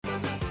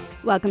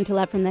Welcome to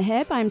Love from the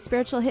Hip. I'm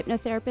spiritual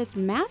hypnotherapist,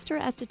 master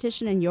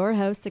esthetician, and your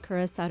host,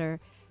 Sakura Sutter.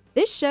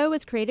 This show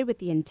was created with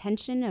the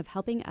intention of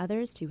helping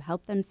others to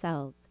help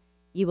themselves.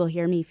 You will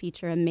hear me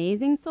feature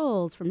amazing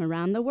souls from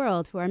around the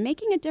world who are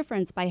making a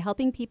difference by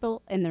helping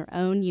people in their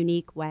own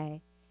unique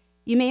way.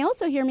 You may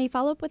also hear me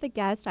follow up with a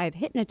guest I've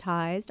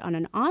hypnotized on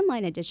an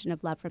online edition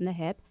of Love from the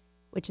Hip,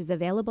 which is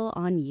available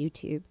on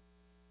YouTube.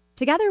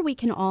 Together we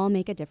can all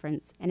make a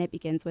difference, and it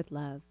begins with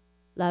love.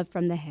 Love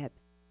from the Hip.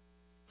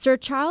 Sir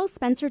Charles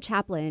Spencer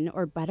Chaplin,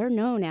 or better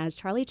known as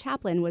Charlie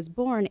Chaplin, was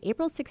born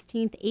April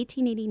 16,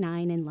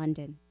 1889 in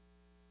London.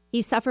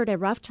 He suffered a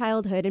rough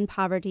childhood in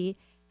poverty,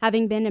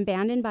 having been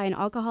abandoned by an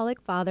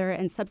alcoholic father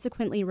and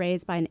subsequently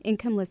raised by an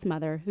incomeless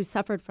mother who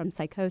suffered from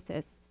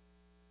psychosis.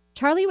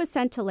 Charlie was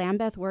sent to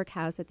Lambeth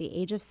Workhouse at the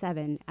age of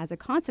 7 as a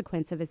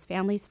consequence of his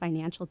family's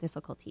financial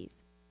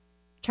difficulties.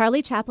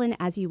 Charlie Chaplin,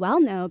 as you well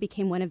know,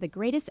 became one of the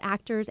greatest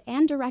actors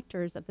and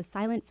directors of the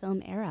silent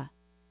film era.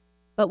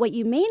 But what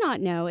you may not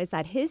know is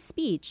that his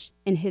speech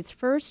in his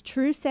first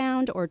true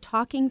sound or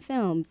talking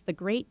films, The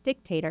Great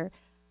Dictator,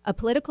 a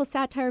political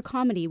satire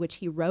comedy which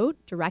he wrote,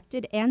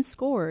 directed, and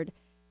scored,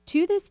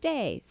 to this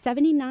day,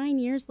 79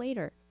 years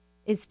later,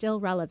 is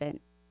still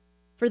relevant.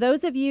 For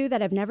those of you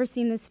that have never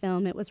seen this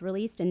film, it was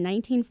released in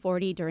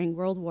 1940 during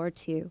World War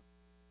II,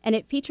 and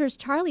it features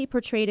Charlie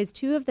portrayed as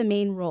two of the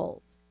main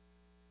roles,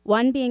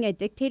 one being a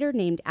dictator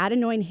named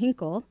Adenoin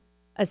Hinkle,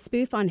 a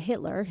spoof on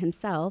Hitler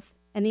himself,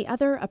 and the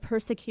other a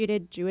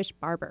persecuted Jewish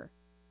barber.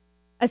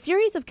 A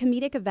series of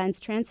comedic events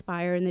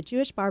transpire, and the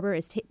Jewish barber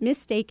is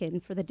mistaken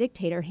for the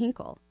dictator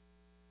Hinkle.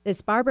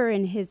 This barber,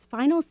 in his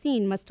final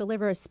scene, must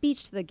deliver a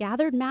speech to the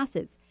gathered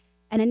masses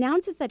and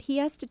announces that he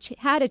has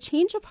had a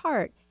change of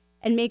heart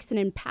and makes an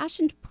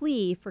impassioned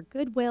plea for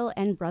goodwill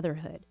and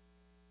brotherhood.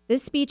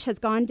 This speech has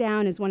gone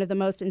down as one of the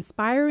most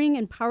inspiring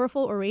and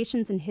powerful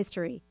orations in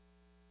history.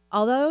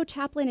 Although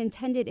Chaplin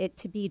intended it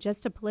to be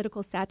just a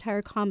political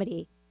satire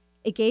comedy,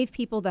 it gave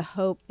people the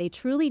hope they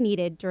truly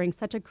needed during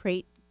such a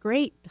great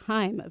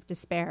time of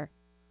despair.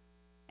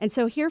 And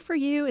so here for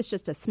you is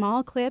just a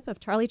small clip of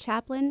Charlie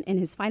Chaplin in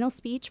his final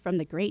speech from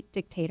The Great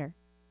Dictator.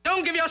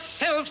 Don't give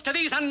yourselves to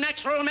these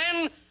unnatural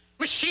men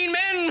with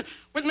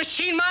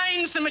machine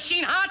minds and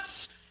machine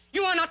hearts.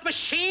 You are not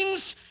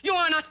machines. You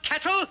are not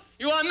cattle.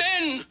 You are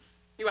men.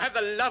 You have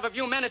the love of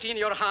humanity in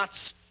your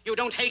hearts. You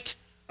don't hate.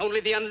 Only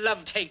the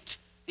unloved hate.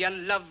 The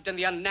unloved and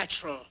the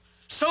unnatural.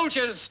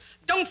 Soldiers,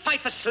 don't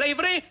fight for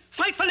slavery,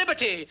 fight for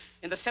liberty.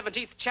 In the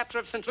 17th chapter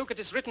of St. Luke it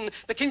is written,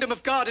 the kingdom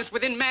of God is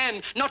within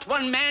man, not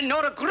one man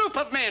nor a group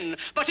of men,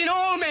 but in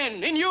all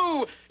men, in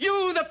you.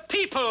 You, the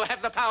people,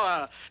 have the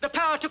power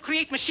to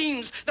create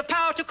machines, the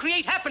power to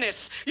create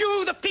happiness.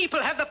 You, the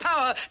people, have the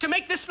power to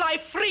make this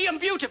life free and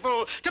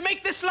beautiful, to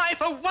make this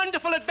life a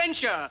wonderful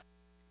adventure.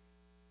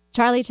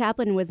 Charlie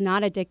Chaplin was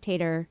not a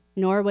dictator,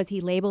 nor was he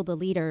labeled a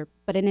leader,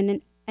 but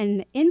in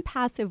an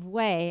impassive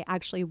way,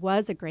 actually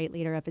was a great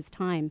leader of his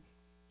time.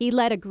 He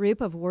led a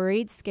group of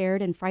worried,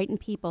 scared, and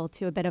frightened people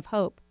to a bit of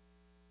hope.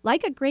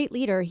 Like a great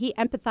leader, he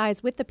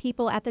empathized with the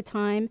people at the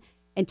time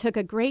and took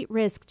a great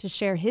risk to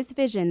share his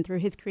vision through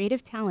his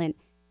creative talent,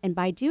 and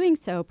by doing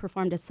so,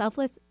 performed a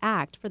selfless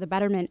act for the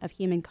betterment of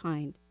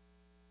humankind.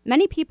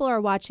 Many people are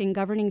watching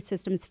governing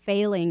systems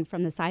failing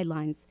from the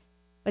sidelines,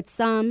 but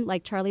some,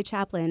 like Charlie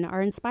Chaplin,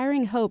 are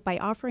inspiring hope by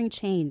offering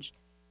change,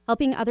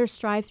 helping others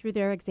strive through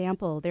their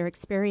example, their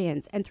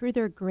experience, and through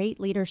their great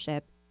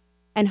leadership,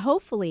 and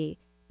hopefully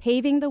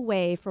paving the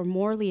way for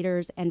more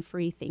leaders and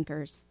free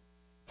thinkers.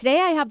 Today,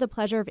 I have the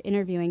pleasure of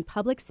interviewing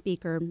public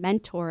speaker,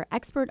 mentor,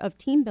 expert of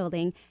team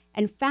building,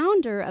 and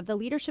founder of the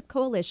Leadership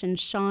Coalition,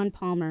 Shawn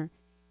Palmer.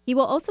 He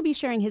will also be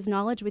sharing his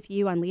knowledge with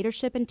you on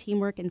leadership and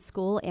teamwork in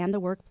school and the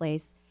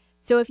workplace.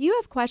 So if you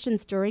have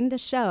questions during the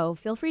show,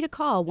 feel free to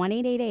call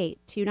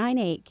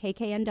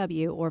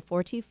 1-888-298-KKNW or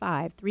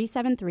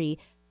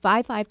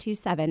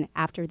 425-373-5527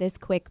 after this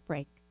quick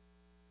break.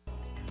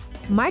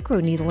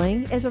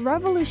 Microneedling is a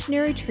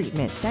revolutionary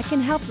treatment that can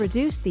help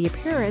reduce the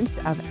appearance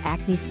of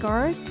acne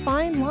scars,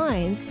 fine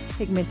lines,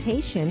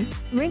 pigmentation,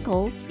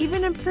 wrinkles,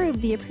 even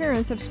improve the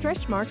appearance of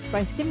stretch marks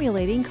by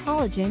stimulating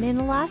collagen and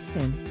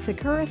elastin.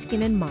 Sakura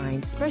Skin &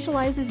 Mind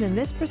specializes in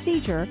this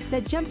procedure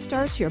that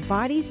jumpstarts your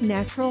body's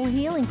natural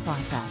healing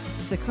process.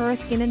 Sakura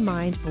Skin &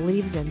 Mind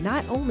believes in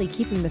not only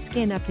keeping the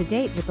skin up to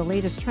date with the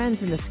latest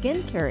trends in the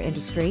skincare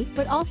industry,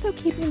 but also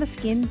keeping the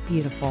skin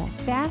beautiful,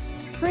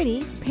 fast,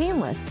 pretty,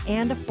 painless,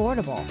 and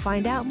affordable.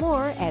 Find out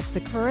more at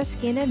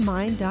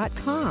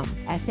sakuraskinandmind.com.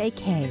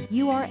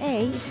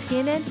 SAKURA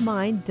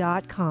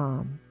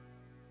skinandmind.com.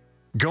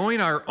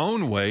 Going our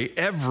own way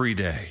every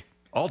day.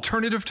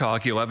 Alternative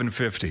Talk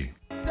 1150.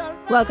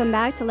 Welcome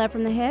back to Love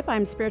from the Hip.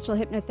 I'm spiritual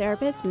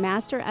hypnotherapist,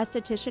 master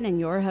esthetician, and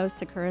your host,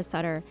 Sakura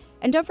Sutter.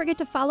 And don't forget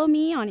to follow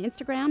me on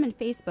Instagram and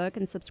Facebook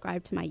and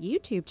subscribe to my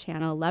YouTube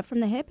channel, Love from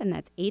the Hip, and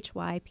that's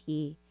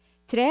HYP.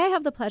 Today I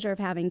have the pleasure of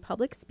having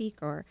public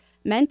speaker,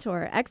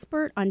 mentor,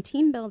 expert on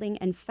team building,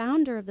 and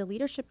founder of the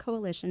Leadership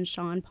Coalition,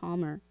 Shawn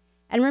Palmer.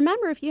 And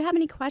remember, if you have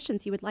any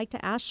questions you would like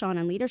to ask Shawn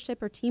on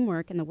leadership or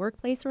teamwork in the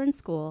workplace or in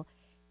school,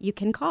 you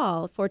can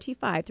call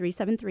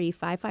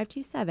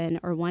 425-373-5527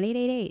 or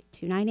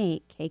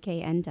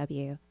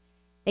 1-888-298-KKNW.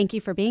 Thank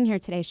you for being here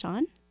today,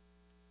 Shawn.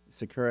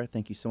 Sakura,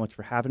 thank you so much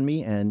for having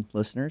me, and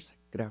listeners,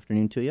 good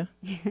afternoon to you.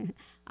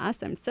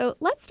 Awesome. So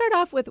let's start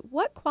off with,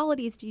 what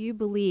qualities do you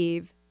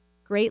believe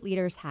great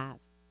leaders have?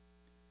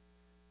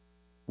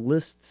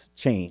 Lists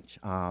change.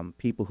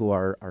 People who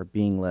are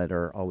being led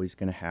are always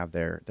going to have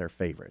their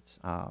favorites.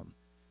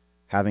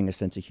 Having a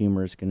sense of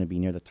humor is going to be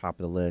near the top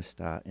of the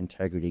list.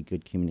 Integrity,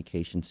 good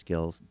communication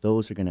skills,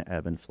 those are going to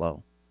ebb and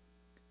flow.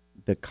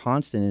 The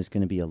constant is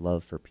going to be a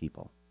love for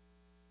people.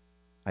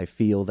 I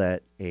feel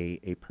that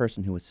a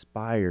person who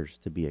aspires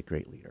to be a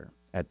great leader,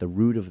 at the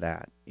root of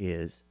that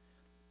is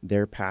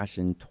their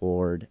passion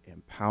toward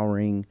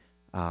empowering,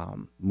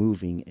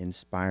 moving,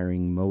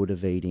 inspiring,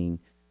 motivating,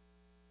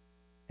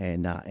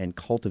 and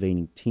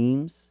cultivating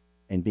teams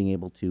and being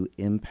able to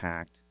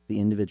impact the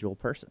individual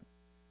person.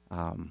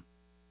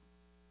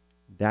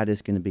 That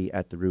is going to be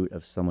at the root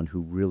of someone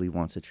who really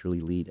wants to truly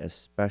lead,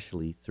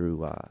 especially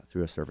through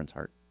a servant's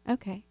heart.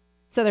 Okay.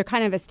 So they're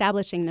kind of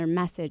establishing their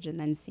message and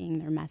then seeing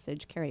their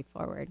message carry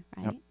forward,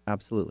 right?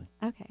 Absolutely.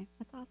 Okay,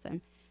 that's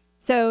awesome.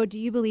 So do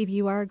you believe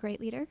you are a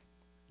great leader?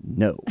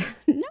 No.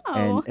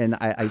 No. And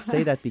I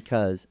say that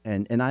because,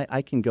 and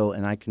I can go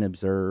and I can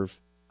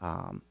observe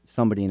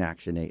somebody in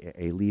action,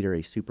 a leader,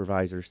 a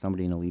supervisor,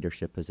 somebody in a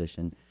leadership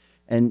position,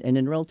 and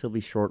in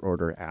relatively short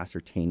order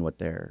ascertain what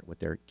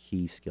their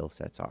key skill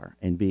sets are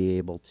and be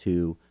able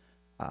to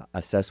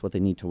assess what they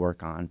need to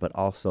work on, but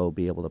also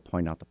be able to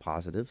point out the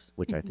positives,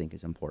 which I think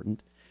is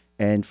important.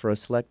 And for a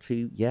select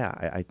few,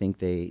 I think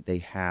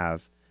they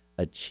have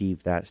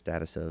achieved that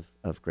status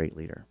of great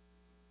leader.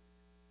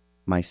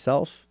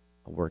 Myself,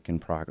 a work in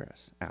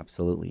progress,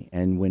 absolutely.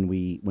 And when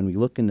we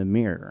look in the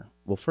mirror,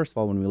 well, first of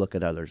all, when we look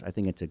at others, I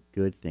think it's a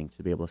good thing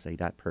to be able to say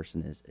that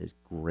person is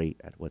great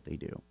at what they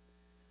do.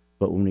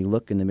 But when we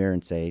look in the mirror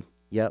and say,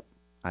 yep,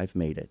 I've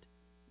made it,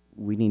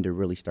 we need to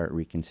really start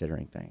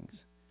reconsidering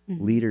things.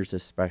 Mm-hmm. Leaders,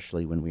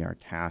 especially when we are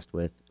tasked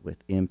with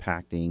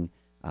impacting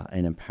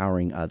and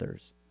empowering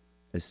others,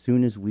 as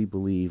soon as we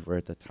believe we're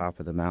at the top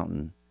of the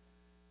mountain,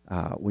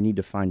 we need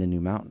to find a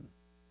new mountain.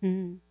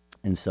 Mm-hmm.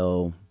 And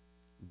so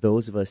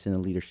those of us in the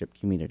leadership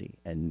community,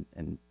 and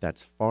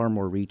that's far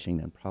more reaching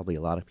than probably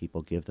a lot of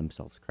people give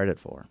themselves credit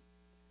for,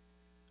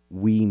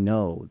 we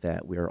know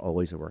that we are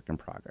always a work in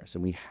progress,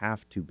 and we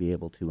have to be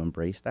able to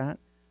embrace that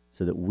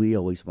so that we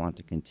always want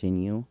to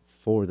continue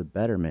for the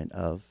betterment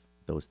of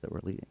those that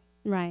we're leading.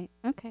 Right.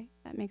 Okay.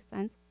 That makes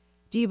sense.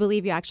 Do you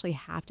believe you actually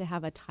have to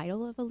have a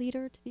title of a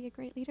leader to be a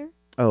great leader?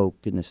 Oh,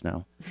 goodness,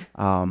 no.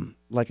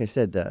 Like I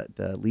said,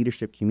 the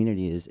leadership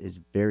community is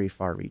very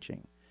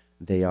far-reaching.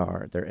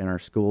 They're in our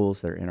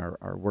schools, they're in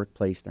our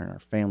workplace, they're in our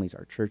families,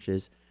 our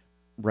churches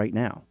right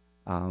now.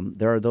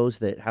 There are those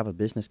that have a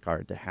business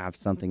card that have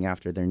something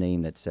after their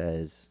name that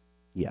says,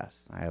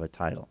 yes, I have a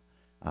title.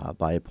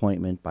 By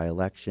appointment, by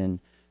election,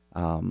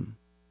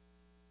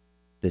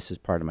 this is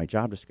part of my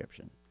job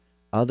description.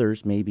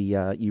 Others, maybe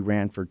you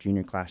ran for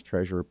junior class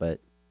treasurer but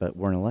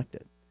weren't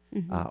elected.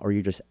 Mm-hmm. Or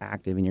you're just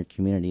active in your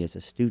community as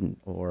a student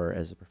or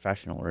as a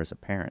professional or as a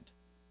parent.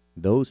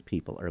 Those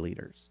people are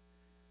leaders.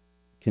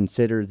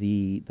 Consider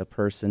the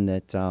person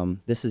that,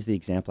 this is the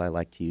example I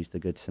like to use, the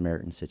Good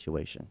Samaritan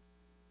situation.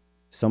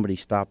 Somebody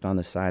stopped on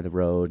the side of the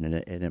road and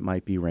it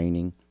might be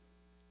raining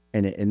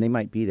and they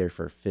might be there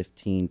for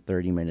 15,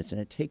 30 minutes,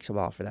 and it takes a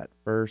while for that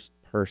first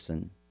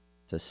person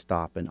to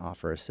stop and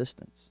offer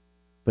assistance.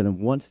 But then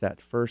once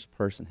that first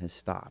person has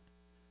stopped,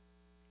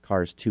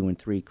 cars 2 and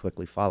 3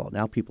 quickly follow.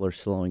 Now people are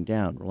slowing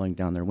down, rolling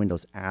down their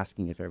windows,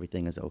 asking if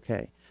everything is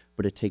okay.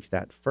 But it takes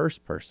that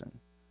first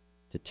person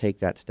to take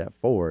that step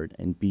forward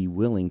and be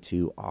willing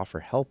to offer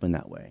help in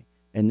that way.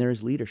 And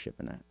there's leadership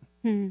in that.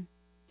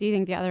 Do you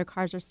think the other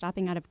cars are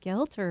stopping out of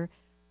guilt, or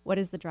what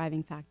is the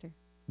driving factor?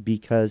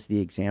 Because the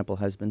example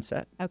has been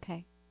set.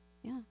 Okay.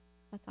 Yeah,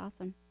 that's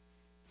awesome.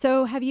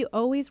 So have you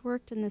always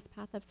worked in this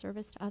path of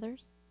service to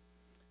others?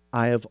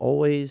 I have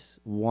always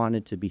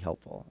wanted to be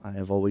helpful. I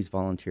have always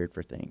volunteered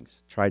for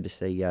things, tried to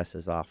say yes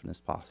as often as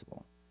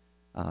possible.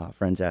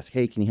 Friends ask,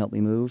 hey, can you help me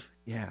move?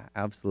 Yeah,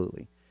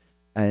 absolutely.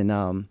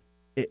 And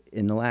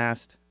in the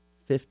last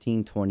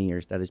 15, 20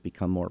 years, that has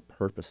become more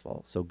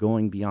purposeful. So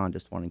going beyond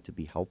just wanting to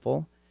be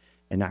helpful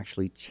and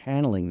actually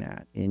channeling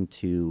that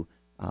into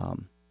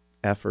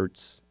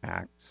efforts,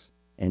 acts,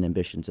 and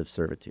ambitions of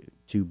servitude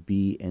to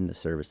be in the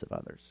service of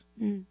others.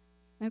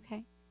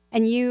 Okay.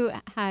 And you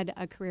had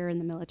a career in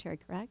the military,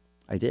 correct?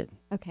 I did.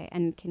 Okay.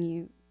 And can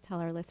you tell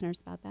our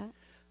listeners about that?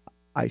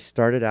 I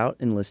started out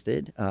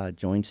enlisted,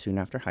 joined soon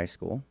after high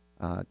school,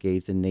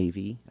 gave the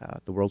Navy,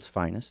 the world's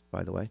finest,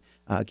 by the way,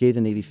 gave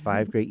the Navy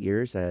 5 great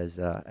years as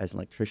an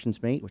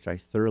electrician's mate, which I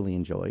thoroughly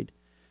enjoyed.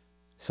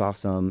 Saw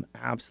some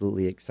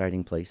absolutely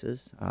exciting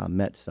places,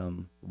 met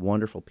some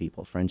wonderful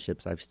people,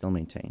 friendships I've still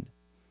maintained.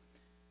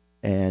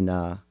 And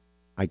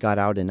I got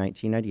out in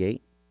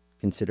 1998,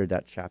 considered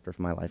that chapter of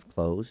my life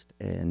closed,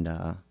 and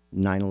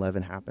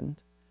 9/11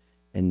 happened.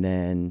 And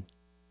then,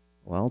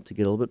 well, to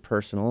get a little bit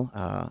personal,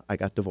 I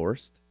got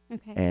divorced.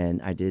 Okay.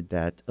 And I did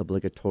that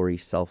obligatory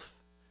self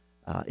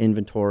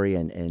inventory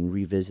and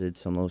revisited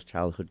some of those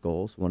childhood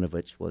goals, one of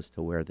which was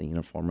to wear the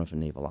uniform of a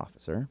naval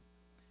officer.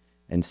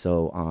 And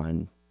so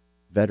on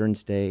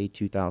Veterans Day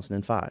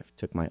 2005,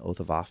 took my oath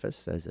of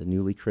office as a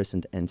newly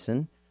christened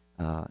ensign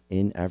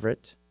in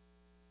Everett.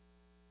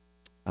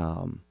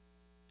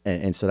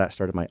 And so that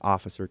started my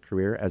officer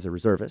career as a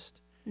reservist.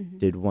 Mm-hmm.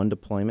 Did one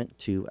deployment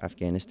to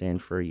Afghanistan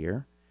for a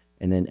year,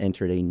 and then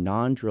entered a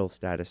non-drill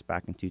status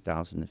back in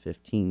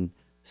 2015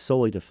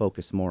 solely to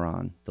focus more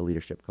on the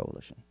Leadership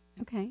Coalition.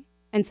 Okay.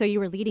 And so you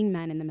were leading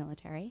men in the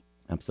military?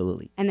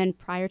 Absolutely. And then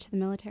prior to the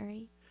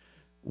military?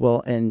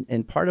 Well,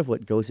 and part of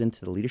what goes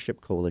into the Leadership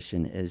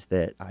Coalition is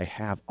that I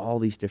have all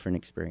these different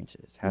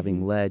experiences,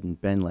 having led and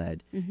been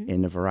led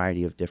in a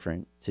variety of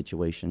different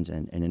situations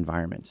and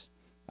environments.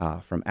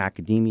 From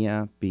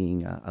academia,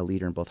 being a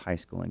leader in both high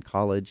school and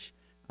college,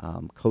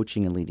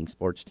 coaching and leading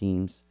sports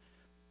teams,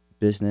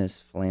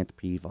 business,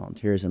 philanthropy,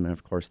 volunteerism, and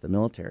of course the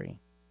military.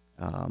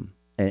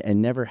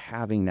 And never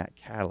having that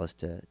catalyst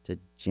to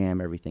jam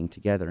everything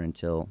together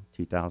until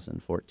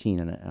 2014.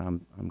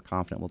 And I'm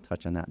confident we'll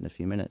touch on that in a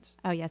few minutes.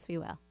 Oh, yes, we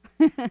will.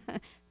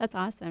 That's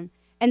awesome.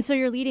 And so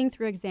you're leading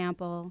through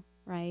example,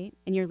 right?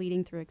 And you're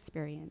leading through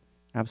experience.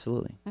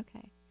 Absolutely.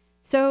 Okay.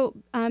 So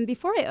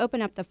before I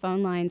open up the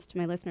phone lines to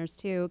my listeners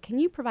too, can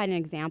you provide an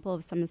example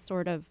of some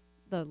sort of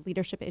the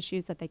leadership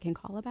issues that they can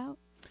call about?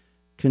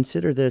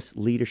 Consider this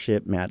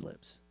leadership Mad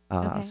Libs.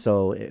 Okay.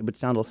 So it would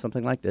sound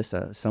something like this.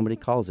 Somebody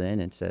calls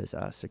in and says,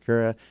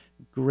 Sakura,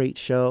 great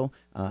show.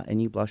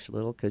 And you blush a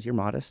little because you're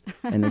modest.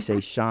 And they say,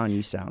 Shawn,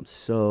 you sound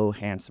so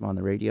handsome on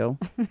the radio.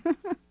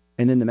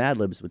 And then the Mad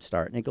Libs would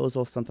start. And it goes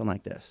something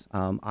like this.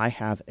 I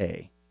have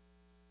a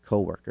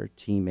coworker,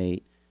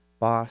 teammate,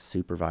 boss,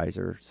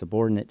 supervisor,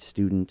 subordinate,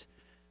 student.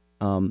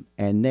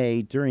 And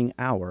they, during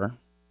our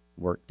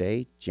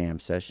workday, jam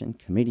session,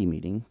 committee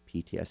meeting,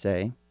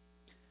 PTSA,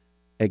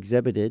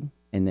 exhibited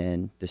and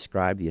then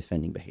describe the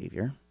offending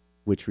behavior,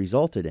 which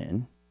resulted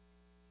in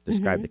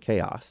describe the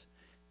chaos,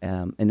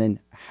 and then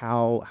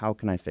how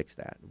can I fix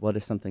that? What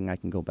is something I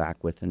can go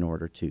back with in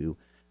order to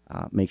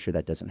make sure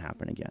that doesn't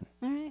happen again?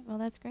 All right. Well,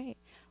 that's great.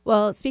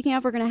 Well, speaking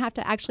of, we're going to have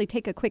to actually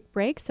take a quick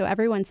break, so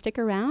everyone stick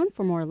around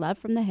for more Love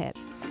from the Hip.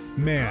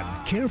 Men,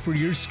 care for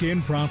your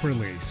skin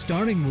properly,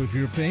 starting with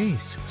your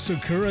face.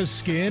 Sakura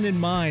Skin and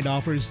Mind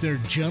offers their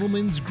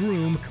Gentleman's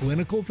Groom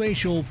Clinical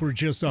Facial for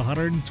just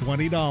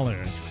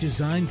 $120.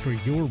 Designed for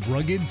your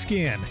rugged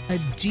skin, a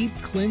deep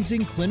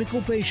cleansing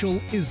clinical facial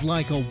is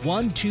like a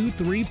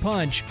 1-2-3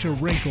 punch to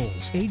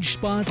wrinkles, age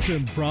spots,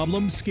 and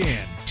problem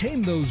skin.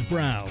 Tame those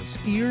brows,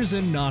 ears,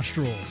 and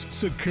nostrils.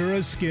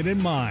 Sakura Skin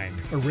and Mind,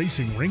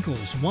 erasing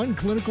wrinkles one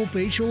clinical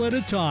facial at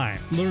a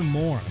time. Learn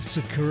more at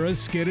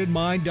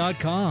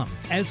sakuraskinandmind.com.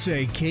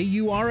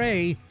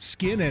 SAKURA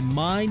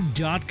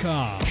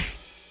skinandmind.com.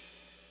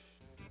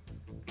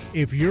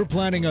 If you're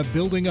planning on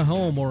building a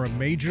home or a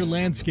major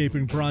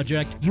landscaping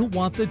project, you'll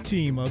want the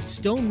team of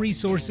Stone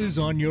Resources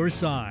on your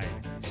side.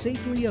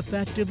 Safely,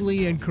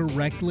 effectively, and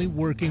correctly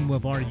working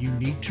with our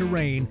unique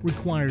terrain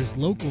requires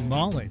local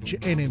knowledge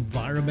and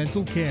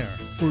environmental care.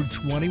 For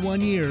 21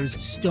 years,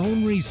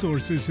 Stone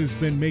Resources has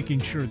been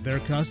making sure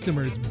their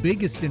customers'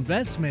 biggest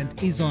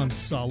investment is on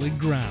solid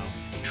ground.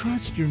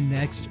 Trust your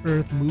next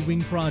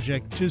earth-moving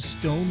project to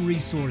Stone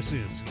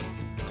Resources.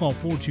 Call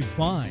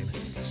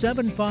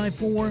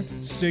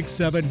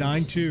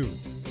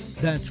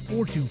 425-754-6792. That's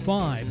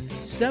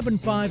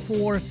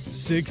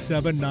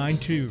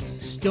 425-754-6792.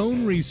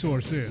 Stone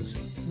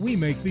Resources. We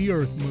make the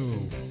earth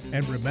move.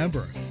 And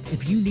remember,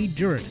 if you need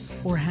dirt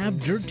or have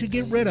dirt to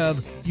get rid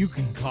of, you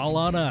can call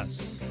on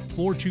us.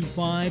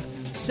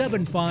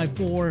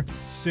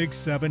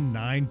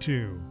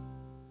 425-754-6792.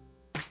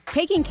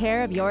 Taking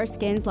care of your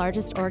skin's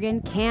largest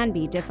organ can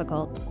be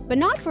difficult, but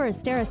not for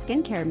Astera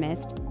Skincare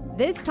Mist.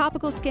 This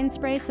topical skin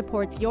spray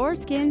supports your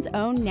skin's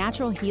own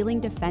natural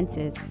healing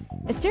defenses.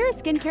 Astera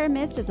Skincare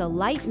Mist is a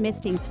light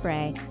misting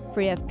spray,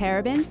 free of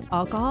parabens,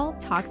 alcohol,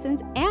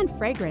 toxins, and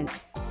fragrance.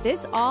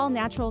 This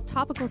all-natural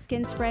topical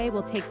skin spray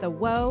will take the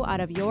woe out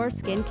of your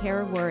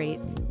skincare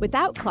worries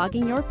without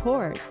clogging your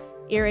pores.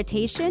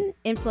 Irritation,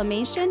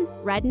 inflammation,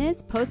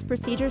 redness,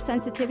 post-procedure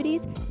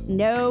sensitivities?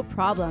 No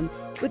problem.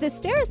 With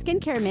Astera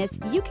Skincare Mist,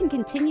 you can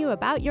continue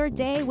about your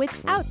day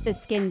without the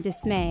skin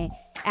dismay.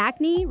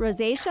 Acne,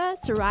 rosacea,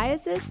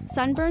 psoriasis,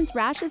 sunburns,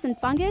 rashes, and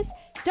fungus?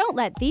 Don't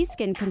let these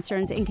skin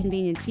concerns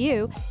inconvenience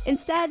you.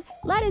 Instead,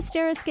 let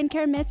Astera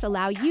Skincare Mist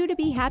allow you to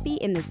be happy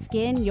in the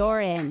skin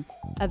you're in.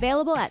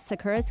 Available at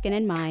Sakura Skin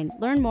and Mind.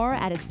 Learn more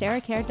at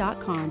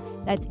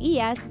asteracare.com. That's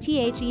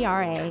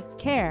ESTHERA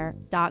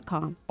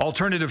care.com.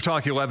 Alternative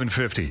Talk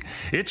 1150.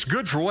 It's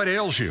good for what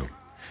ails you.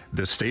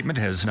 This statement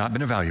has not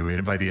been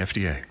evaluated by the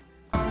FDA.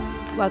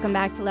 Welcome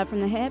back to Love from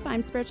the Hip.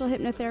 I'm spiritual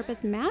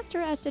hypnotherapist, master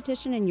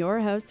esthetician, and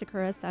your host,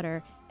 Sakura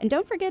Sutter. And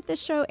don't forget,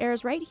 this show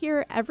airs right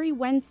here every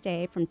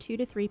Wednesday from 2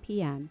 to 3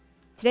 p.m.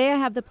 Today, I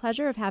have the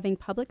pleasure of having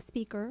public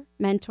speaker,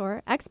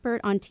 mentor, expert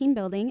on team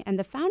building, and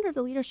the founder of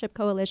the Leadership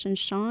Coalition,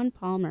 Shawn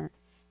Palmer.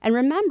 And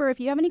remember, if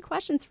you have any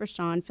questions for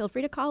Shawn, feel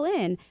free to call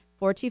in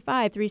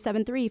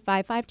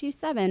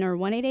 425-373-5527 or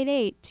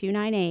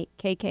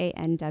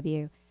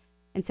 1-888-298-KKNW.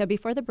 And so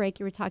before the break,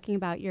 you were talking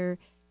about your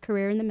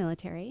career in the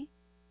military,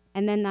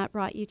 and then that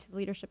brought you to the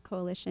Leadership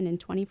Coalition in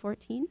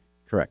 2014?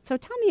 Correct. So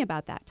tell me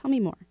about that. Tell me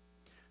more.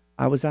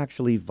 I was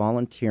actually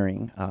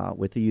volunteering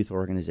with a youth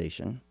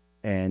organization,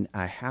 and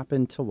I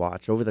happened to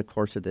watch over the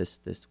course of this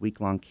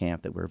week-long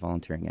camp that we were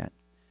volunteering at,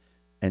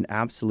 an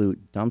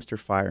absolute dumpster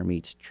fire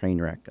meets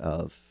train wreck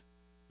of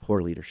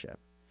poor leadership.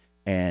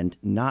 And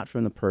not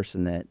from the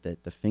person that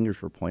the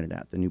fingers were pointed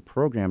at, the new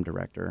program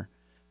director,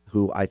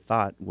 who I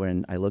thought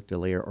when I looked a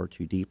layer or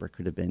two deeper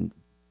could have been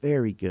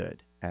very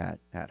good at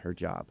her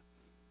job.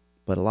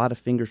 But a lot of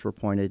fingers were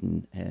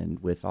pointed, and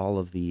with all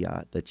of the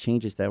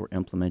changes that were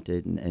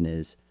implemented and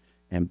as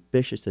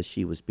ambitious as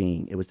she was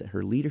being, it was that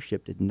her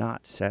leadership did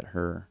not set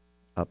her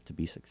up to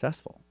be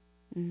successful.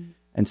 Mm.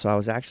 And so I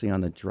was actually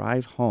on the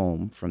drive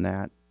home from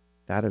that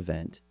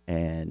event,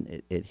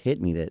 and it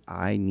hit me that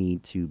I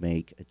need to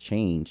make a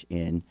change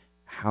in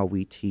how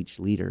we teach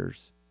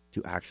leaders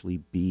to actually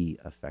be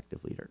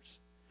effective leaders.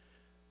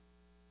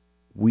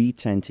 We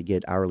tend to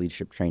get our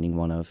leadership training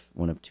one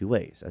of two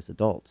ways. As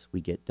adults,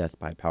 we get death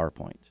by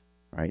PowerPoint,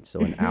 right?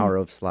 So an hour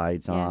of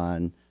slides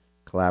on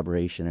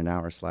collaboration, an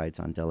hour of slides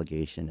on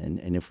delegation.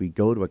 And if we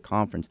go to a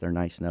conference, they're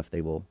nice enough,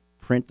 they will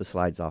print the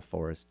slides off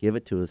for us, give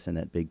it to us in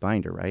that big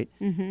binder, right?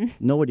 Mm-hmm.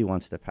 Nobody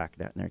wants to pack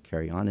that in their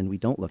carry-on, and we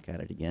don't look at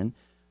it again.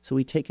 So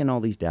we take in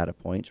all these data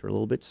points. We're a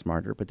little bit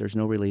smarter, but there's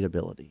no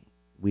relatability.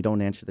 We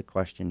don't answer the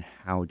question,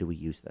 how do we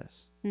use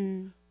this?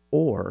 Mm.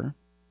 Or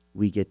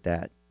we get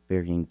that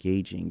very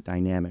engaging,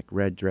 dynamic,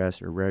 red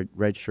dress or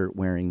red shirt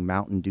wearing,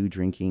 Mountain Dew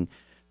drinking,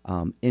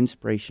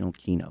 inspirational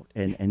keynote.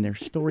 And their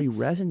story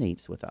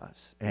resonates with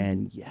us.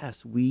 And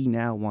yes, we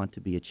now want to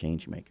be a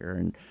change maker.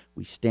 And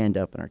we stand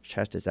up and our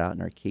chest is out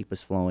and our cape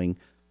is flowing.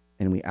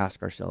 And we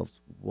ask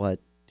ourselves, what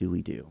do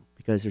we do?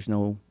 Because there's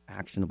no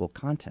actionable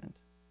content.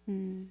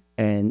 Mm.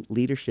 And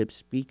leadership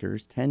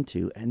speakers tend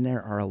to, and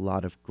there are a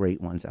lot of great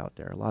ones out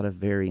there, a lot of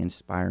very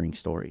inspiring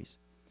stories.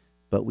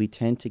 But we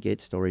tend to get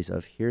stories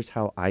of, here's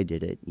how I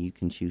did it. You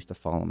can choose to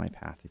follow my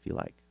path if you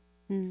like.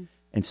 Mm.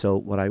 And so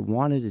what I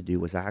wanted to do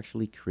was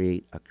actually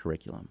create a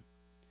curriculum.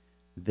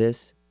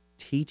 This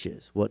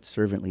teaches what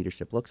servant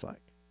leadership looks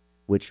like,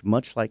 which,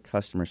 much like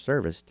customer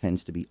service,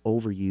 tends to be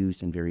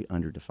overused and very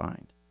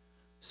underdefined.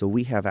 So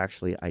we have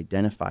actually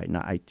identified, and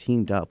I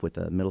teamed up with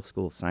a middle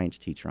school science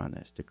teacher on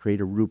this to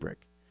create a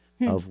rubric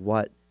of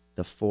what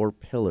the 4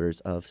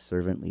 pillars of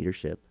servant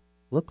leadership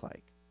look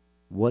like.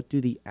 What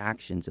do the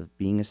actions of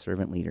being a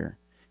servant leader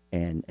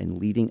and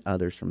leading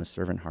others from a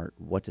servant heart,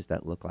 what does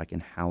that look like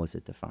and how is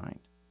it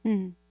defined?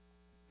 Mm.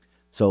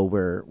 So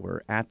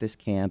we're at this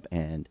camp,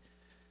 and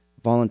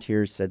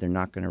volunteers said they're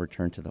not going to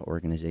return to the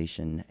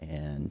organization,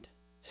 and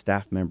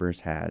staff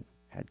members had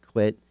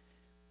quit.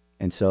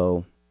 And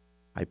so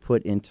I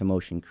put into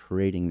motion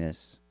creating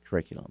this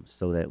curriculum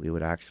so that we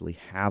would actually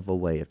have a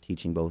way of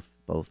teaching both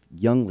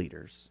young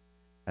leaders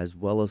as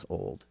well as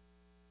old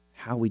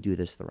how we do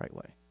this the right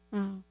way.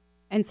 Oh.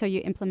 And so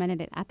you implemented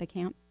it at the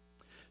camp?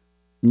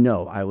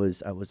 No, I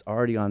was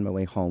already on my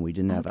way home. We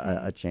didn't have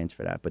a chance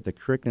for that. But the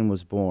curriculum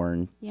was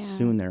born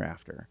soon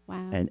thereafter.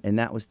 Wow. And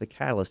that was the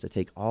catalyst to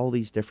take all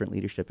these different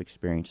leadership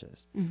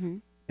experiences. Mm-hmm.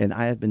 And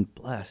I have been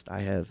blessed. I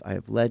have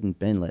led and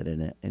been led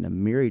in a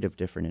myriad of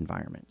different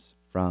environments,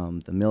 from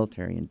the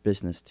military and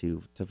business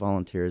to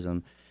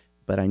volunteerism.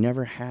 But I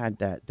never had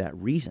that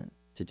reason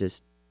to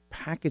just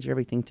package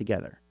everything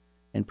together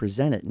and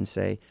present it and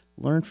say,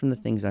 learn from the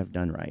things I've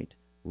done right.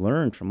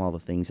 Learn from all the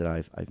things that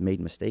I've made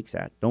mistakes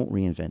at. Don't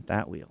reinvent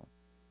that wheel.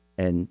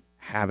 And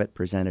have it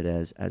presented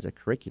as a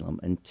curriculum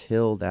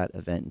until that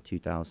event in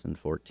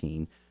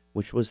 2014,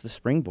 which was the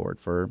springboard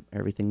for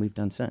everything we've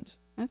done since.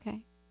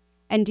 Okay.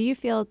 And do you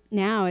feel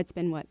now, it's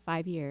been,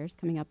 5 years,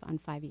 coming up on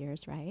 5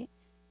 years, right?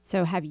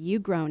 So have you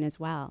grown as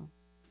well?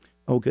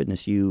 Oh,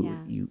 goodness,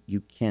 you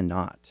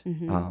cannot.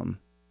 Mm-hmm.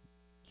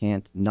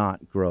 Can't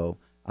not grow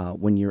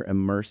when you're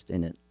immersed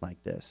in it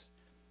like this.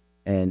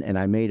 And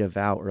I made a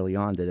vow early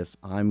on that if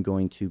I'm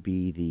going to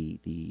be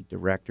the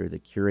director, the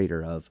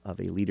curator of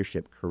a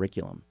leadership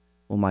curriculum,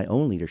 well, my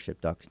own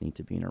leadership ducks need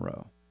to be in a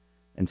row.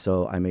 And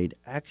so I made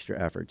extra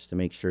efforts to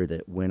make sure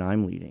that when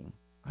I'm leading,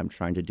 I'm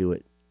trying to do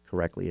it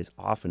correctly as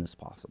often as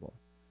possible.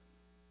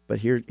 But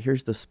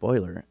here's the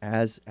spoiler.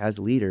 As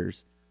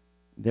leaders,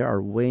 there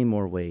are way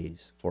more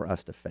ways for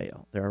us to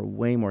fail. There are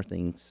way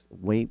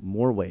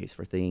more ways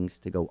for things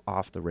to go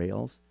off the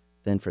rails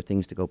than for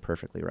things to go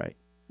perfectly right.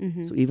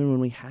 Mm-hmm. So even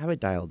when we have it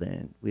dialed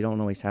in, we don't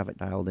always have it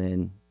dialed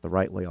in the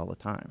right way all the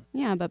time.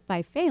 Yeah, but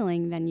by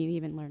failing, then you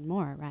even learn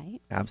more,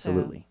 right?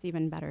 Absolutely. So it's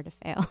even better to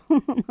fail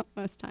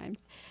most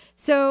times.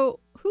 So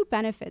who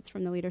benefits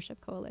from the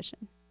Leadership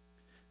Coalition?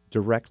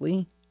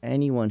 Directly,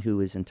 anyone who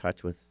is in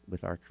touch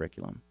with our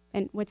curriculum.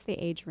 And what's the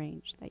age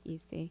range that you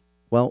see?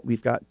 Well,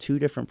 we've got 2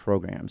 different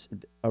programs.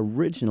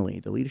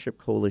 Originally, the Leadership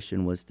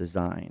Coalition was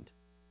designed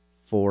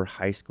for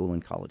high school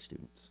and college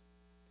students.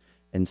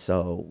 And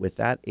so with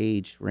that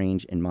age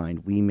range in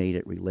mind, we made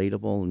it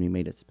relatable and we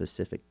made it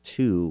specific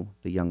to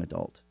the young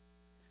adult.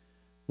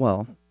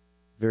 Well,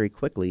 very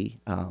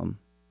quickly,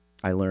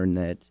 I learned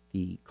that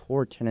the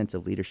core tenets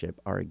of leadership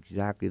are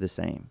exactly the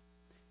same.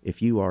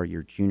 If you are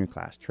your junior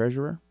class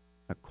treasurer,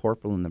 a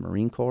corporal in the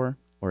Marine Corps,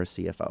 or a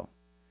CFO.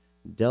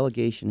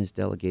 Delegation is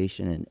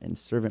delegation, and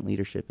servant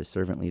leadership is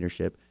servant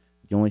leadership.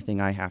 The only thing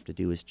I have to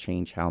do is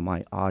change how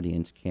my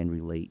audience can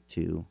relate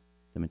to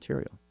the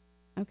material.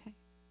 Okay.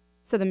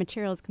 So the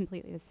material is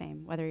completely the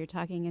same, whether you're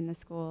talking in the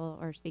school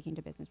or speaking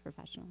to business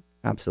professionals.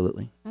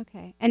 Absolutely.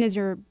 Okay. And is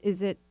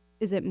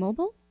it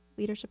mobile,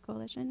 Leadership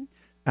Coalition?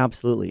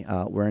 Absolutely.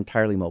 We're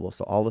entirely mobile.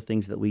 So all the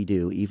things that we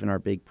do, even our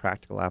big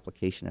practical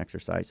application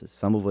exercises,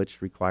 some of which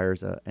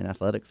requires an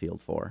athletic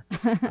field for,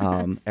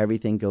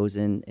 everything goes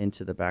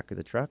into the back of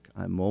the truck.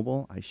 I'm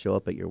mobile. I show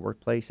up at your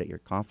workplace, at your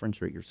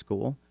conference, or at your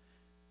school,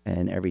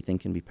 and everything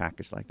can be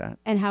packaged like that.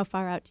 And how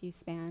far out do you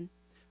span?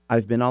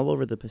 I've been all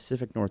over the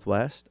Pacific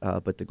Northwest,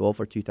 but the goal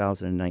for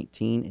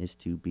 2019 is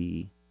to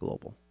be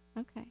global.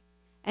 Okay.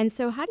 And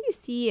so how do you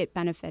see it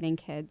benefiting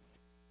kids?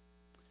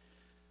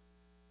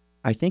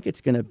 I think it's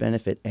going to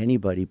benefit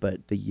anybody,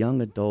 but the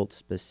young adults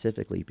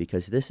specifically,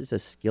 because this is a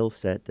skill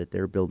set that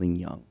they're building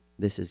young.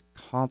 This is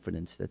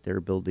confidence that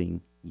they're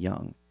building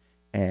young.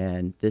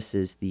 And this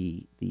is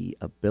the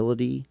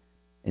ability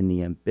and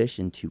the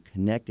ambition to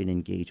connect and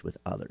engage with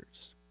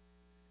others.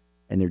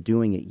 And they're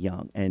doing it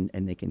young. And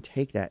they can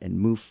take that and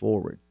move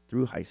forward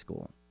through high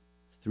school,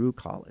 through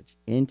college,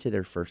 into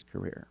their first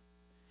career.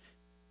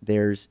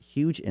 There's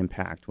huge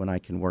impact when I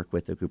can work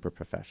with a group of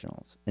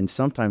professionals. And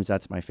sometimes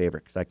that's my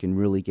favorite because I can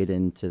really get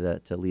into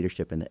to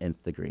leadership in the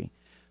nth degree.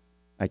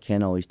 I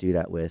can't always do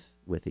that with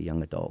a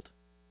young adult.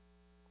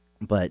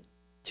 But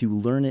to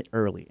learn it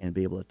early and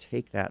be able to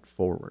take that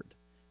forward,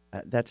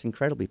 that's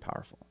incredibly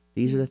powerful.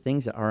 These are the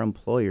things that our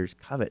employers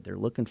covet, they're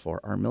looking for.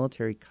 Our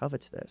military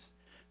covets this.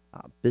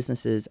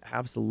 Businesses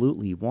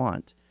absolutely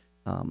want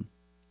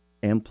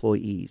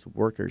employees,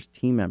 workers,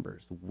 team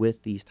members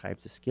with these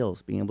types of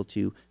skills, being able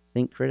to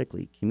think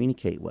critically,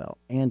 communicate well,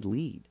 and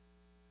lead.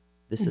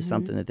 This is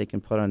something that they can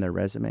put on their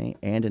resume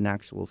and an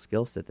actual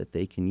skill set that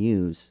they can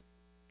use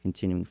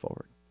continuing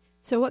forward.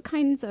 So what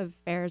kinds of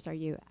fairs are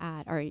you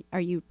at?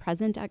 Are you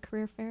present at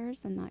career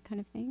fairs and that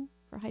kind of thing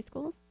for high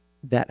schools?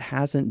 That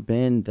hasn't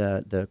been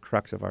the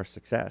crux of our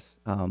success.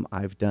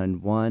 I've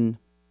done one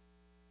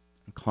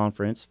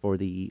conference for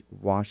the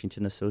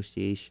Washington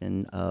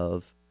Association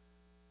of,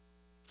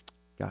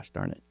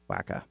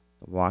 WACA,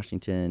 the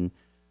Washington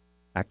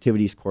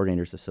Activities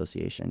Coordinators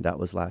Association. That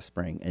was last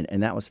spring,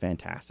 and that was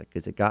fantastic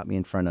because it got me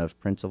in front of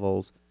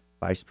principals,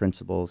 vice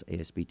principals,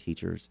 ASB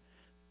teachers,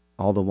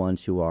 all the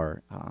ones who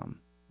are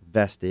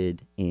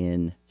vested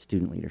in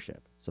student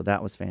leadership. So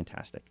that was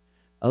fantastic.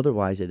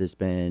 Otherwise, it has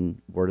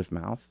been word of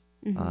mouth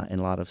and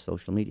a lot of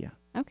social media.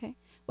 Okay.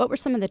 What were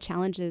some of the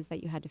challenges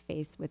that you had to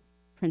face with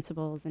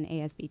principals and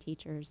ASB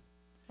teachers?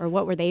 Or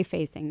what were they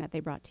facing that they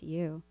brought to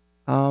you?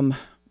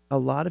 A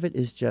lot of it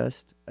is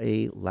just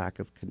a lack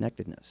of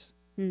connectedness.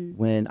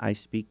 When I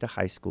speak to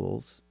high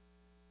schools,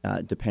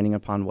 depending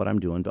upon what I'm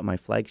doing, but my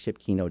flagship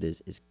keynote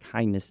is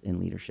kindness in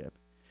leadership.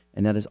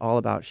 And that is all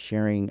about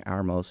sharing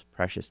our most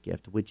precious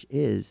gift, which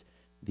is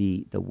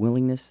the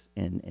willingness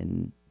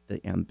and the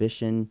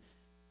ambition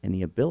and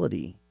the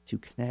ability to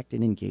connect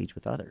and engage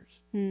with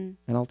others. And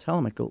I'll tell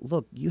them, I go,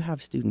 look, you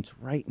have students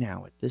right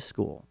now at this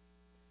school,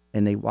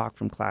 and they walk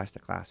from class to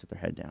class with their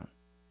head down,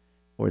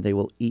 or they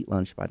will eat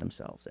lunch by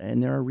themselves.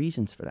 And there are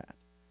reasons for that.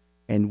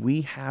 And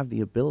we have the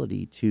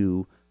ability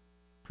to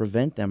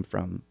prevent them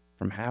from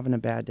having a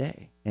bad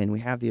day. And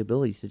we have the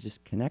ability to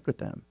just connect with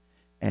them.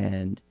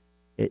 And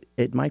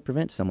it might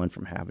prevent someone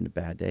from having a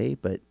bad day,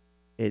 but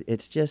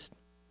it's just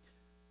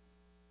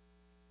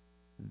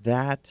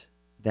that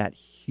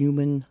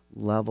human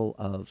level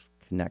of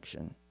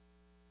connection,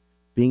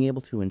 being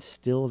able to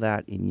instill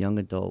that in young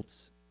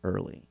adults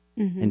early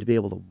and to be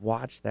able to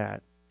watch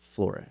that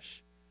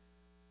flourish.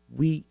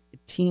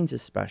 Teens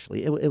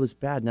especially, it was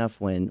bad enough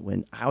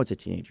when I was a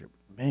teenager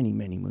many,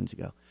 many moons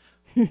ago.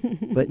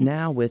 But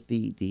now with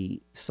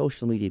the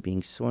social media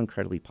being so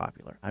incredibly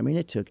popular, I mean,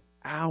 it took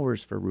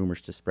hours for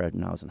rumors to spread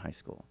when I was in high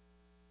school.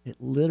 It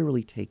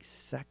literally takes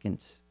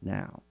seconds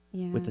now.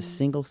 With a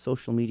single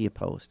social media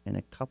post and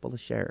a couple of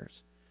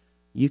shares.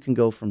 You can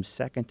go from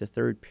second to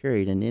third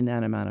period, and in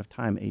that amount of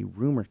time, a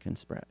rumor can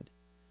spread.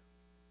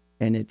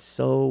 And it's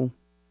so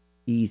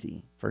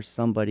easy for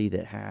somebody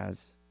that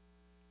has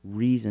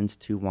reasons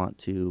to want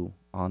to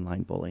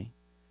online bully,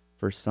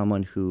 for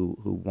someone who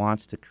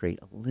wants to create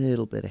a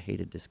little bit of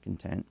hated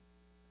discontent,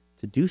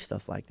 to do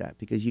stuff like that,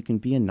 because you can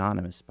be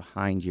anonymous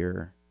behind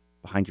your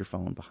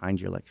phone,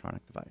 behind your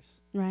electronic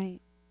device. Right.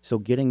 So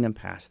getting them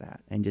past that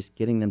and just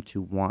getting them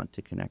to want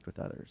to connect with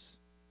others,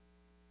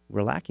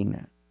 we're lacking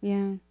that.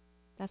 Yeah,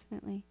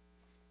 definitely.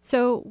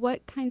 So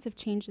what kinds of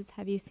changes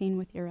have you seen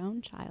with your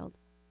own child?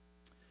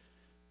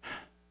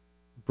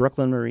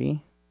 Brooklyn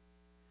Marie.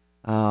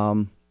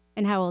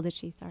 And how old is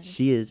she? Sorry.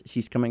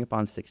 She's coming up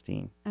on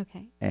 16.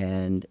 Okay.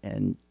 And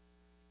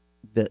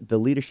the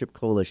Leadership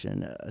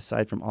Coalition,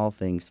 aside from all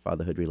things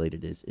fatherhood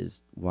related,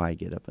 is why I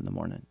get up in the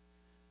morning.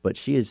 But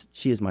she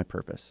is my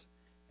purpose.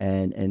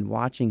 and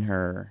watching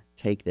her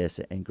take this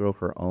and grow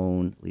her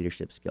own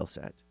leadership skill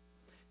set.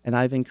 And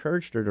I've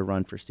encouraged her to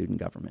run for student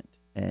government,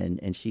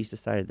 and she's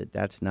decided that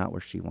that's not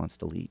where she wants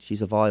to lead.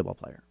 She's a volleyball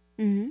player,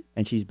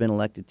 and she's been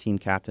elected team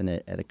captain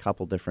at a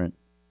couple different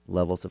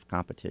levels of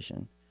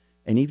competition.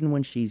 And even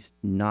when she's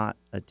not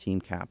a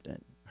team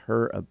captain,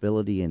 her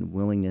ability and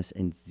willingness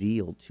and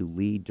zeal to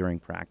lead during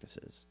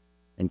practices.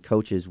 And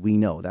coaches, we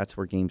know that's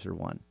where games are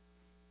won.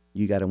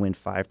 You got to win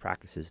 5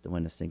 practices to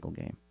win a single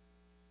game.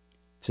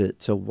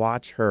 To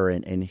watch her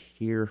and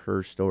hear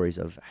her stories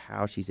of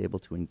how she's able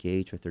to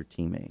engage with her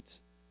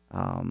teammates,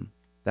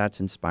 that's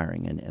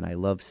inspiring. And I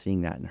love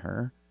seeing that in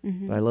her,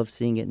 but I love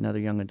seeing it in other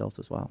young adults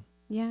as well.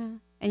 Yeah.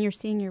 And you're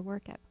seeing your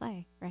work at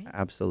play, right?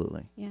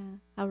 Absolutely. Yeah.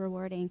 How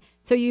rewarding.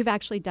 So you've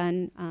actually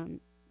done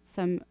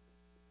some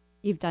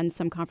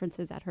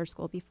conferences at her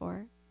school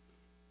before?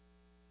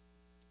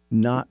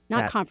 Not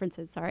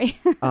conferences, sorry.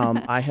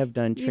 I have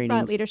done trainings. You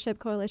brought Leadership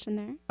Coalition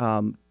there?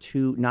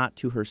 Not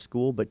to her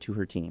school, but to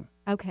her team.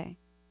 Okay.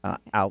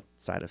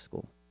 Outside of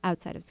school.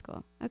 Outside of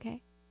school.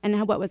 Okay.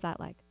 And what was that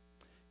like?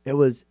 It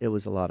was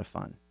a lot of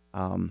fun.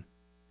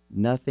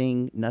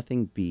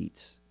 Nothing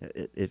beats,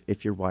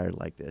 if you're wired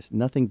like this,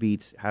 nothing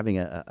beats having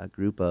a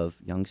group of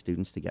young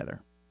students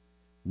together,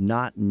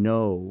 not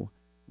know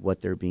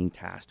what they're being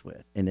tasked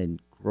with, and then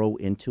grow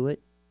into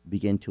it,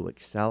 begin to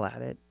excel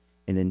at it,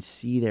 and then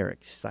see their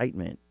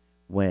excitement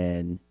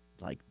when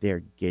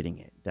they're getting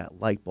it, that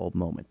light bulb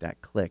moment,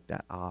 that click,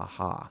 that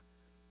aha.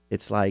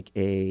 It's like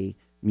a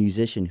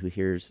musician who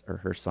hears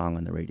her song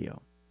on the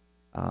radio.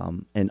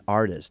 An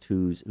artist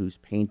whose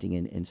painting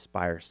and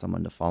inspires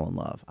someone to fall in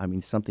love. I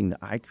mean, something that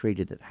I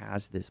created that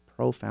has this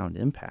profound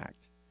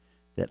impact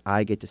that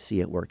I get to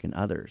see at work in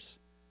others.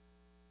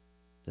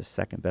 The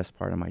second best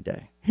part of my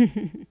day.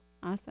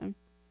 Awesome.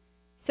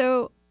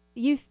 So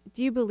do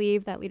you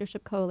believe that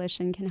Leadership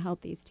Coalition can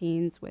help these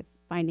teens with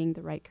finding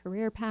the right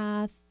career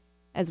path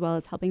as well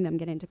as helping them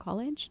get into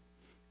college?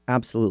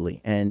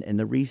 Absolutely. And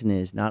the reason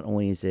is not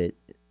only is it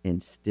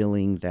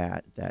instilling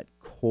that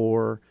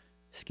core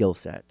skill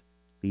set,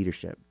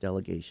 leadership,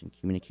 delegation,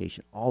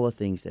 communication, all the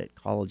things that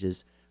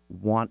colleges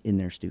want in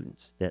their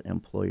students, that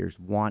employers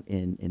want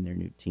in their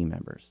new team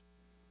members.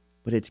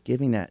 But it's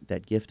giving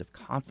that gift of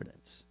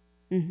confidence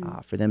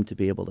for them to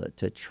be able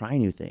to try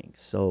new things.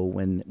 So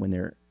when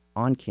they're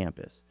on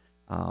campus,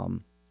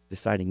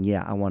 deciding,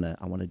 I want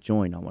to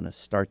join, I want to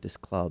start this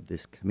club,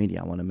 this committee,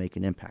 I want to make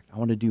an impact, I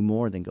want to do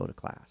more than go to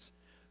class.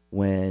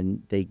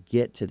 When they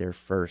get to their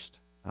first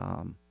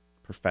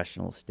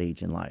professional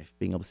stage in life,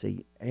 being able to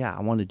say,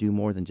 I want to do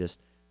more than just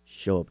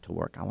show up to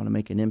work. I want to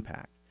make an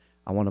impact.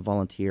 I want to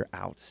volunteer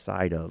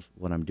outside of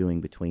what I'm doing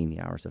between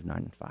the hours of 9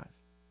 and 5.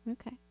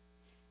 Okay.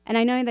 And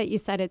I know that you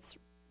said it's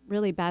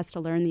really best to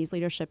learn these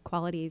leadership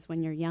qualities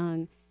when you're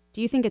young.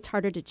 Do you think it's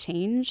harder to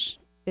change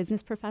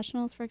business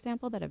professionals, for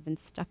example, that have been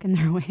stuck in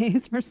their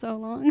ways for so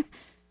long?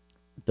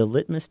 The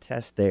litmus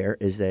test there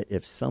is that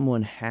if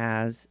someone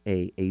has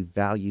a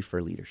value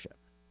for leadership,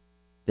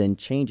 then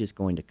change is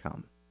going to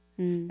come.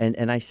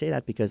 And I say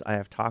that because I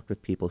have talked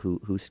with people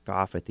who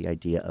scoff at the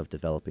idea of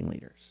developing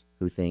leaders,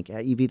 who think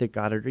you've either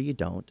got it or you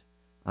don't.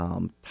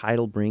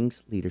 Title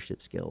brings leadership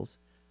skills,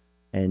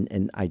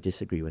 and I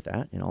disagree with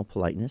that in all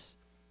politeness.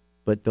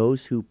 But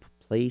those who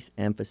place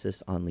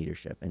emphasis on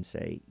leadership and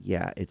say,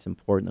 it's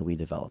important that we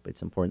develop,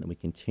 it's important that we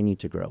continue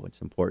to grow,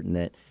 it's important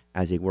that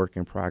as a work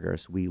in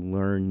progress, we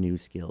learn new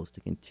skills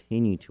to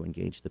continue to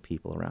engage the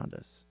people around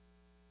us,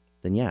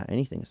 then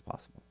anything is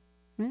possible.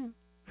 Yeah.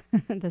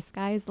 The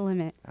sky is the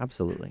limit.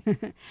 Absolutely.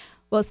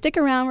 Well, stick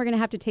around. We're going to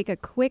have to take a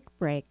quick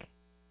break.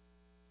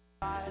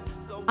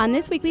 On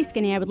this weekly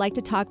Skinny, I would like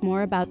to talk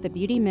more about the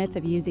beauty myth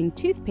of using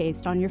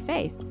toothpaste on your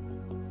face.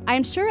 I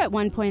am sure at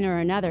one point or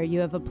another you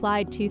have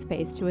applied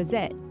toothpaste to a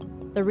zit.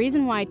 The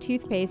reason why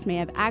toothpaste may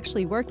have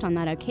actually worked on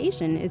that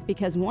occasion is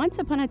because once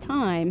upon a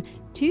time,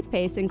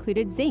 toothpaste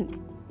included zinc.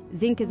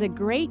 Zinc is a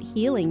great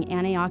healing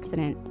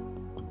antioxidant.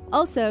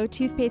 Also,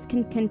 toothpaste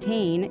can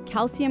contain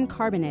calcium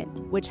carbonate,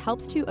 which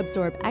helps to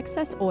absorb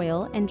excess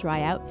oil and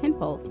dry out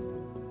pimples.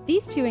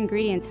 These two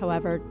ingredients,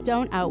 however,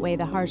 don't outweigh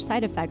the harsh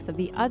side effects of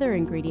the other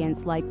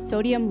ingredients like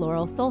sodium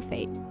lauryl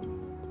sulfate.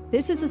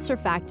 This is a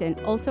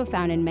surfactant also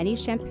found in many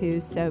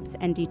shampoos, soaps,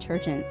 and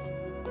detergents.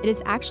 It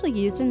is actually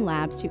used in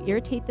labs to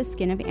irritate the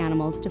skin of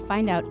animals to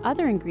find out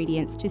other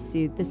ingredients to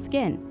soothe the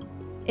skin.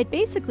 It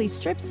basically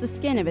strips the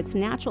skin of its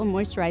natural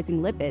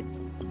moisturizing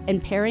lipids,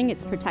 impairing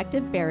its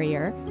protective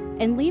barrier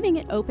and leaving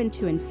it open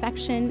to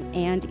infection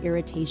and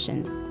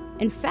irritation.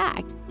 In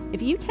fact,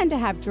 if you tend to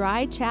have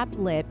dry, chapped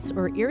lips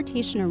or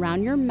irritation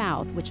around your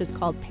mouth, which is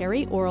called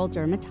perioral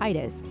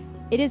dermatitis,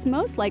 it is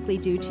most likely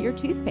due to your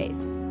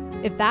toothpaste.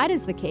 If that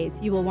is the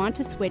case, you will want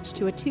to switch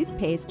to a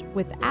toothpaste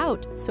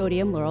without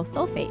sodium lauryl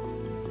sulfate.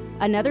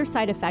 Another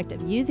side effect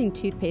of using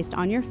toothpaste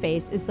on your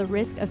face is the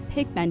risk of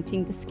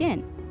pigmenting the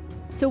skin.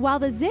 So while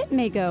the zit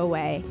may go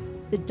away,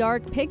 the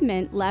dark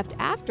pigment left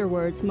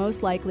afterwards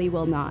most likely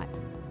will not.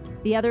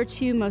 The other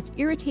two most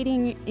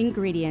irritating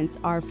ingredients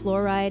are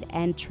fluoride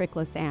and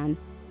triclosan.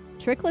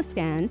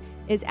 Tricloscan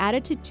is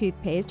added to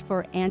toothpaste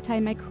for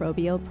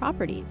antimicrobial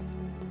properties.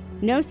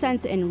 No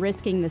sense in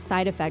risking the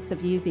side effects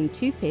of using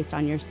toothpaste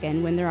on your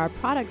skin when there are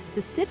products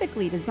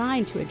specifically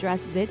designed to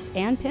address zits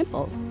and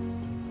pimples.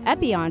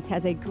 Epionce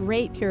has a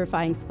great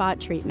purifying spot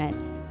treatment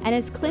and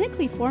is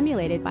clinically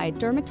formulated by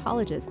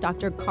dermatologist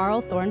Dr.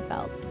 Carl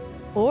Thornfeld.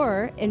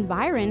 Or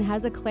Environ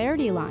has a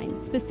clarity line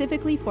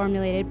specifically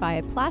formulated by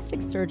a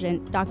plastic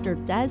surgeon, Dr.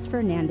 Des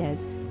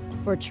Fernandez,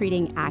 for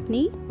treating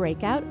acne,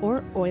 breakout,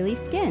 or oily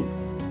skin.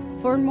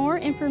 For more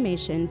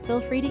information, feel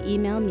free to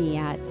email me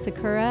at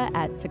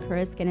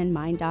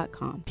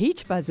sakura@sakuraskinandmind.com.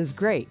 Peach fuzz is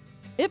great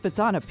if it's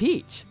on a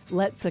peach.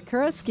 Let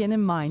Sakura Skin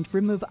and Mind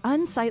remove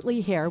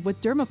unsightly hair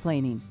with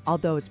dermaplaning.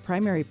 Although its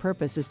primary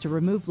purpose is to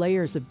remove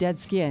layers of dead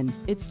skin,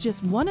 it's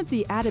just one of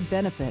the added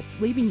benefits,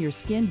 leaving your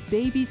skin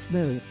baby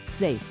smooth,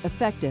 safe,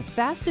 effective,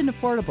 fast, and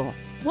affordable.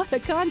 What a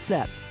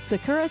concept!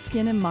 Sakura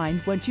Skin and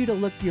Mind wants you to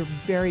look your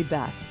very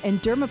best,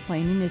 and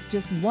dermaplaning is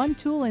just one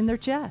tool in their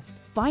chest.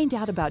 Find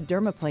out about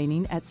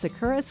dermaplaning at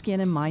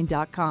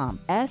sakuraskinandmind.com.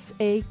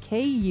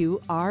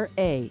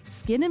 SAKURA,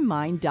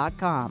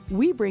 skinandmind.com.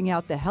 We bring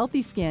out the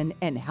healthy skin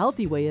and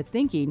healthy way of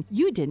thinking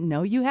you didn't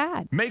know you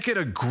had. Make it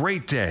a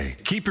great day.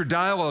 Keep your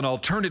dial on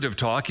Alternative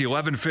Talk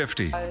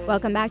 1150.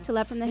 Welcome back to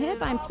Love from the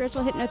Hip. I'm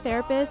spiritual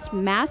hypnotherapist,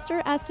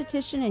 master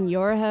esthetician, and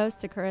your host,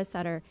 Sakura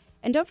Sutter.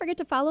 And don't forget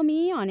to follow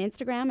me on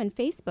Instagram and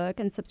Facebook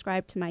and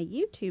subscribe to my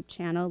YouTube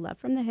channel, Love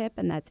from the Hip,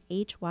 and that's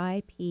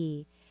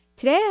HYP.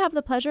 Today I have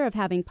the pleasure of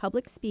having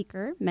public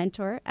speaker,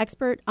 mentor,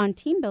 expert on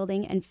team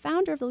building, and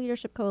founder of the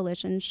Leadership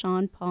Coalition,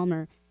 Shawn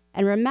Palmer.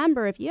 And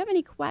remember, if you have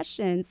any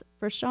questions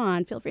for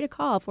Shawn, feel free to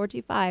call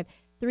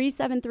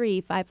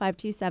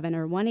 425-373-5527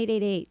 or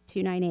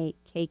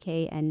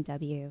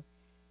 1-888-298-KKNW.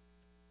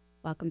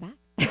 Welcome back.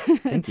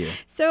 Thank you.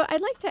 So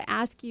I'd like to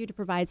ask you to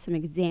provide some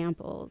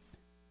examples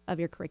of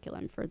your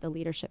curriculum for the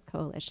Leadership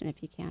Coalition,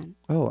 if you can.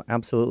 Oh,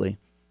 absolutely.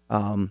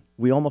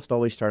 We almost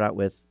always start out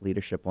with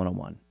Leadership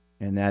 101,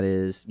 and that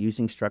is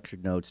using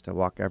structured notes to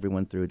walk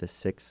everyone through the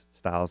 6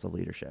 styles of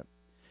leadership,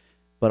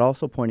 but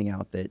also pointing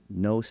out that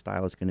no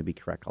style is going to be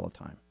correct all the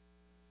time.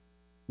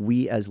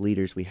 We as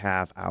leaders, we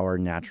have our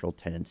natural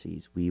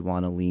tendencies. We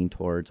want to lean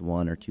towards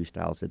one or two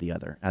styles or the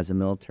other. As a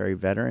military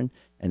veteran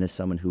and as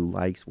someone who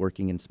likes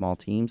working in small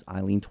teams,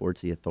 I lean towards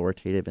the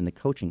authoritative and the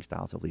coaching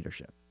styles of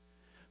leadership.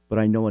 But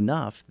I know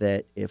enough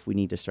that if we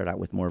need to start out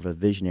with more of a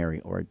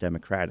visionary or a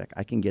democratic,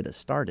 I can get us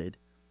started.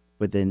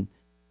 But then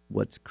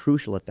what's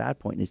crucial at that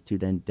point is to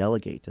then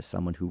delegate to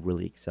someone who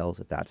really excels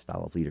at that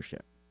style of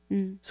leadership.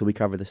 So we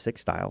cover the 6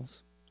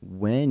 styles,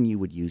 when you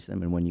would use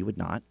them and when you would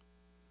not,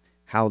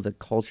 how the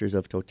cultures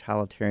of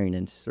totalitarian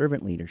and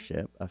servant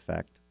leadership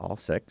affect all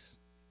 6.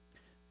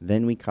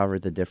 Then we cover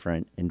the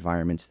different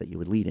environments that you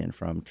would lead in,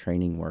 from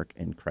training, work,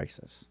 and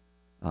crisis.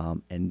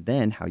 And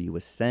then how you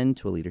ascend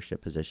to a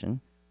leadership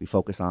position. We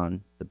focus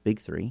on the big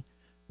 3,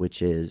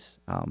 which is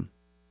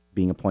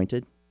being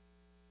appointed,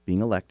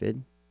 being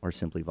elected, or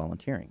simply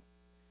volunteering.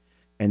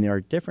 And there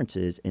are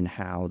differences in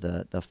how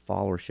the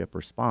followership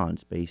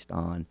responds based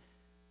on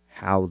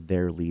how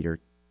their leader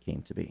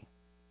came to be.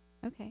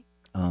 Okay.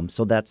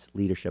 So that's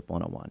Leadership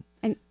 101.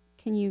 And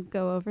can you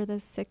go over the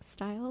 6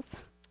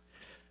 styles?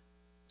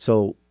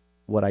 So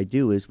what I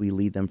do is we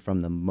lead them from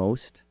the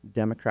most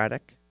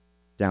democratic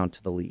down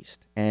to the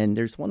least. And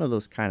there's one of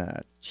those kind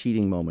of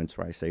cheating moments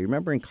where I say,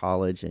 remember in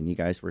college and you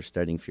guys were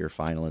studying for your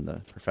final and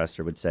the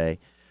professor would say,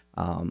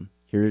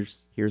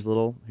 here's a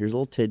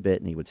little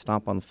tidbit, and he would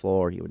stomp on the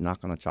floor, he would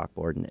knock on the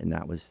chalkboard, and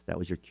that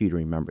was your cue to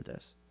remember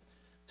this.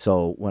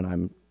 So when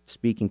I'm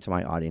speaking to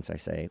my audience, I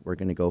say, we're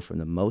going to go from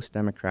the most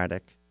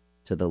democratic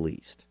to the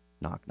least.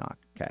 Knock, knock.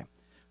 Okay.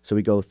 So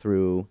we go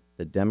through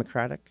the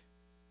democratic,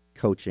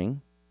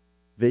 coaching,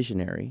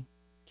 visionary,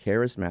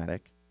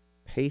 charismatic,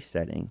 pace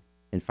setting,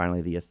 and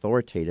finally the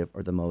authoritative,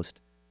 or the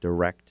most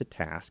direct to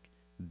task,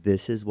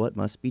 this is what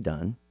must be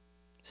done,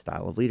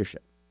 style of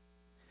leadership.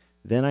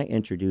 Then I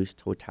introduce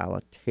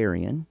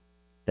totalitarian,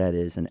 that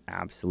is an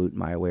absolute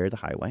my way or the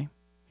highway,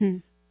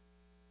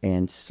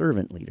 and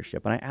servant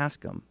leadership. And I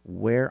ask them,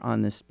 where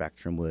on this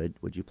spectrum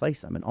would you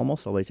place them? And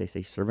almost always they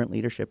say servant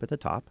leadership at the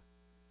top,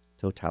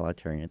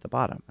 totalitarian at the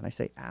bottom. And I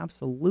say,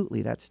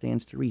 absolutely, that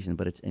stands to reason,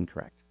 but it's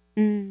incorrect.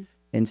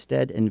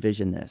 Instead,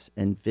 envision this.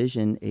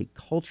 Envision a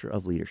culture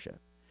of leadership,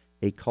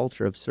 a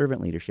culture of servant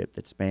leadership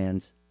that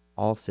spans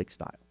all 6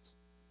 styles.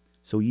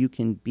 So you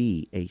can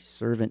be a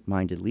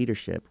servant-minded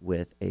leadership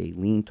with a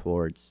lean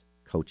towards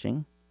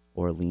coaching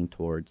or a lean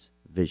towards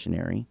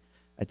visionary.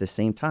 At the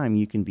same time,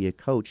 you can be a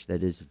coach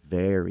that is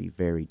very,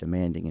 very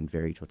demanding and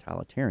very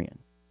totalitarian.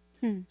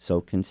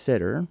 So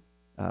consider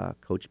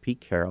Coach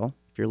Pete Carroll,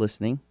 if you're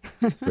listening,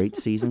 great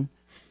season,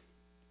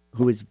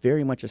 who is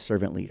very much a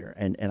servant leader.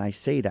 And I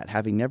say that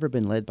having never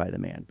been led by the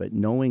man, but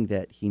knowing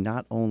that he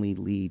not only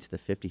leads the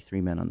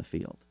 53 men on the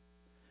field,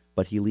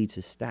 but he leads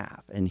his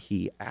staff, and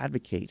he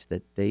advocates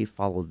that they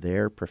follow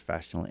their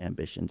professional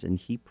ambitions, and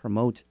he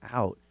promotes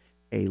out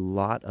a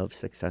lot of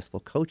successful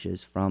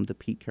coaches from the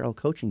Pete Carroll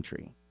coaching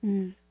tree,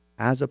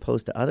 as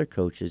opposed to other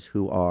coaches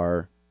who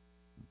are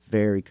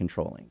very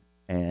controlling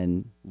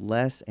and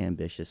less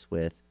ambitious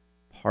with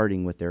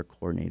parting with their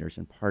coordinators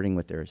and parting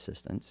with their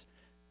assistants,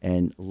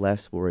 and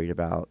less worried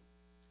about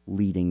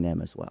leading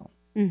them as well.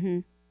 Mm-hmm.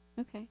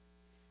 Okay.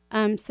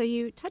 So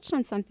you touched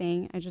on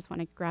something. I just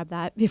want to grab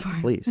that before.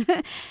 Please.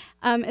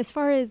 As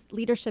far as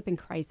leadership in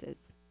crisis,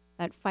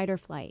 that fight or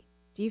flight,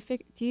 do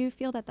you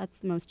feel that that's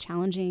the most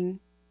challenging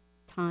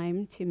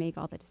time to make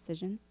all the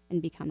decisions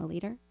and become a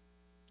leader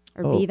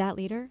or be that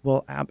leader?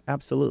 Well,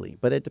 absolutely.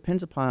 But it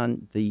depends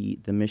upon the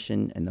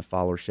mission and the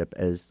followership,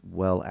 as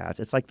well as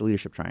it's like the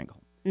leadership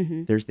triangle.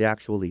 Mm-hmm. There's the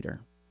actual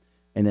leader.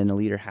 And then the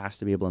leader has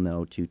to be able to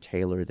know to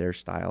tailor their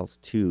styles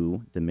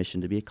to the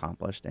mission to be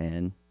accomplished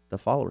and the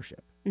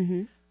followership.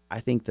 Mm-hmm. I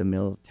think the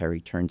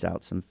military turns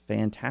out some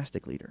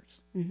fantastic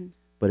leaders. Mm-hmm.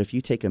 But if you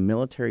take a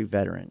military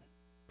veteran,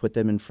 put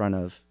them in front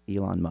of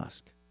Elon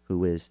Musk,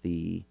 who is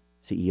the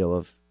CEO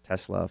of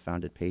Tesla,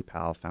 founded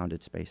PayPal,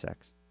 founded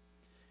SpaceX,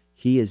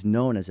 he is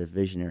known as a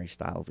visionary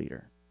style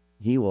leader.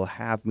 He will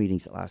have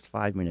meetings that last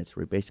 5 minutes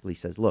where he basically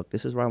says, look,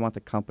 this is where I want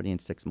the company in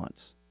 6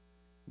 months.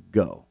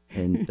 Go.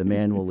 And the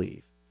man will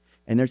leave.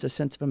 And there's a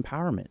sense of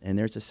empowerment, and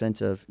there's a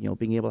sense of,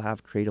 being able to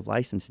have creative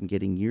license and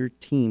getting your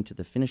team to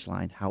the finish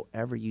line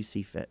however you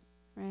see fit.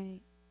 Right.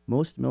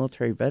 Most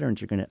military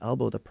veterans are going to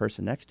elbow the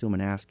person next to them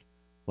and ask,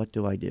 what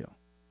do I do?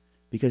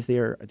 Because they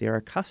are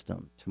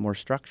accustomed to more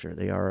structure.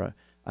 They are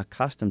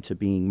accustomed to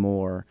being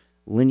more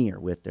linear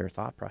with their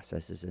thought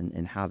processes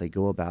and how they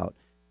go about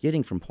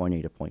getting from point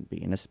A to point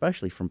B, and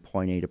especially from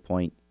point A to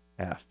point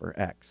F or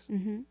X.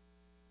 Mm-hmm.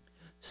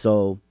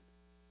 So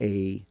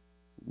a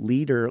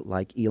leader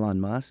like Elon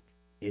Musk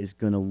is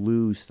going to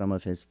lose some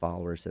of his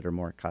followers that are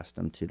more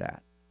accustomed to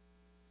that.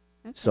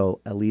 Okay.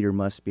 So a leader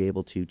must be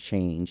able to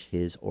change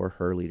his or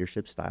her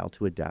leadership style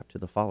to adapt to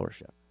the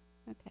followership.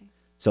 Okay.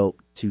 So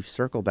to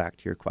circle back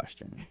to your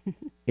question,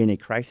 in a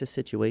crisis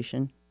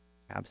situation,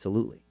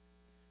 absolutely.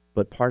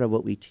 But part of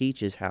what we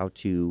teach is how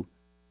to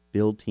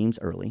build teams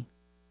early,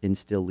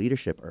 instill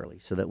leadership early,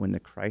 so that when the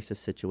crisis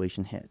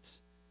situation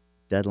hits,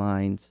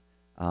 deadlines,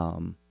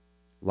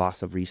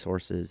 loss of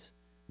resources,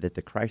 that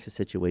the crisis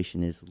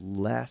situation is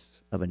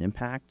less of an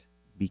impact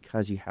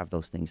because you have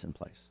those things in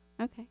place.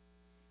 Okay.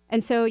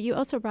 And so you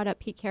also brought up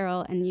Pete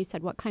Carroll, and you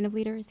said, what kind of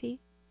leader is he?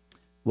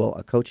 Well,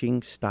 a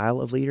coaching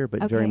style of leader,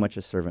 but very much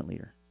a servant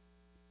leader.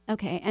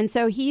 Okay. And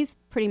so he's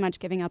pretty much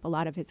giving up a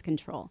lot of his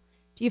control.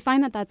 Do you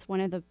find that that's one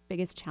of the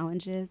biggest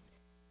challenges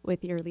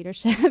with your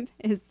leadership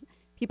is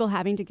people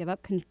having to give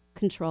up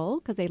control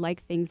because they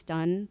like things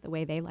done the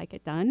way they like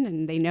it done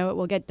and they know it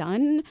will get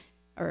done,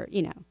 or,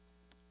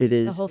 It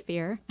is the whole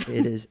fear?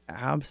 It is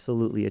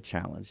absolutely a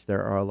challenge.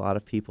 There are a lot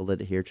of people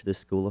that adhere to this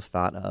school of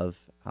thought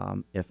of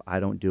if I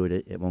don't do it,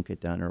 it won't get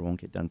done or it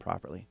won't get done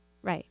properly.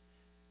 Right.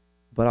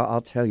 But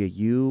I'll tell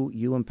you,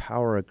 you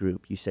empower a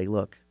group. You say,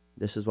 look,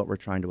 this is what we're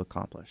trying to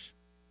accomplish.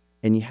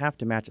 And you have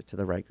to match it to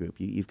the right group.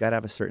 You've got to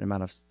have a certain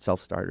amount of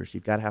self-starters.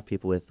 You've got to have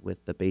people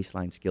with the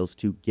baseline skills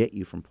to get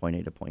you from point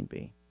A to point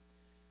B.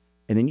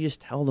 And then you just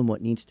tell them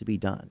what needs to be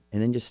done.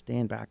 And then just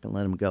stand back and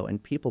let them go.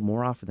 And people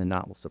more often than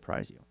not will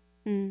surprise you.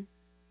 Mm.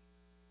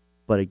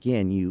 But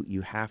again,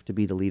 you have to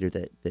be the leader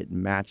that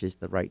matches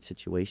the right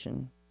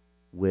situation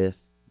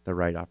with the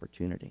right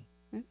opportunity.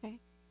 Okay.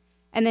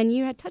 And then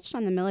you had touched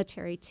on the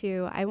military,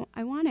 too.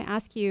 I want to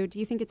ask you, do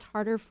you think it's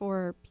harder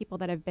for people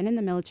that have been in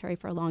the military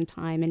for a long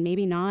time and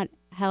maybe not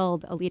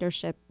held a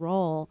leadership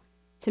role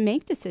to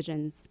make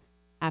decisions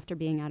after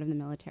being out of the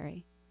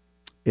military?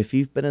 If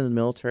you've been in the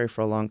military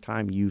for a long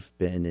time, you've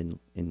been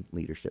in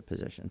leadership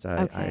positions,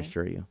 I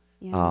assure you.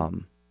 Yeah.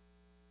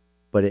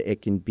 But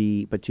it can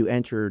be, but to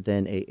enter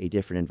then a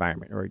different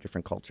environment or a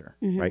different culture,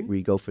 mm-hmm. right? Where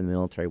you go from the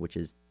military, which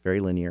is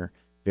very linear,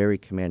 very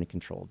command and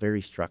control,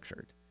 very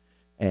structured,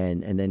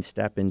 and then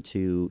step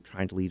into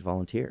trying to lead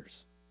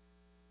volunteers.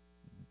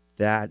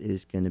 That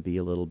is going to be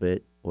a little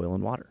bit oil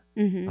and water,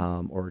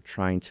 mm-hmm. Or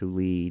trying to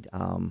lead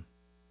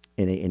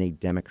in a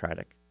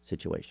democratic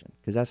situation,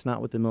 because that's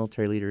not what the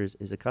military leader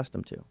is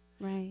accustomed to.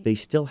 Right. They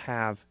still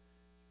have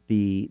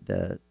the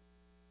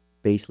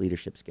base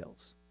leadership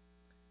skills,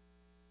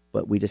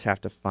 but we just have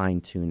to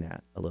fine-tune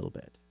that a little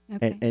bit.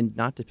 Okay. And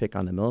not to pick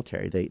on the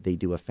military. They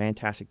do a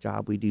fantastic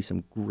job. We do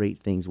some great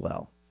things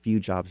well. Few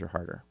jobs are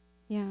harder.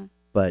 Yeah.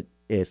 But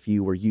if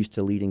you were used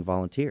to leading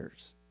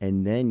volunteers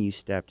and then you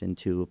stepped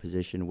into a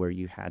position where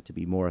you had to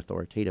be more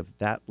authoritative,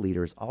 that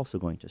leader is also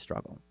going to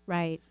struggle.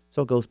 Right.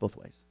 So it goes both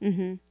ways.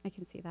 Mm-hmm. I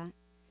can see that.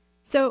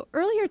 So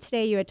earlier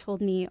today you had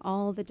told me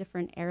all the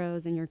different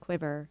arrows in your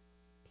quiver.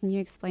 Can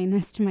you explain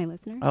this to my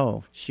listeners?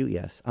 Oh, shoot,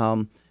 yes.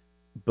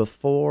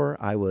 Before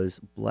I was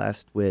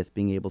blessed with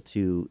being able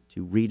to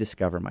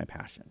rediscover my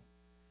passion.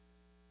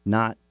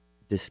 Not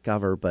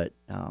discover, but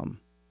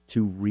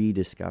to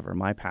rediscover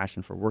my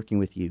passion for working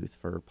with youth,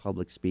 for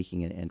public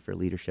speaking, and for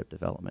leadership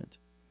development.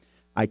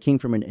 I came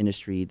from an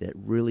industry that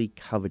really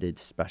coveted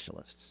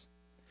specialists.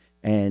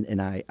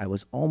 And I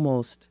was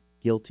almost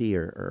guilty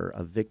or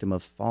a victim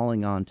of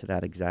falling onto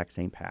that exact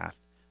same path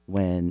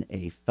when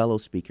a fellow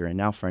speaker and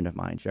now friend of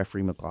mine,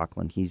 Jeffrey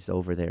McLaughlin, he's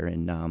over there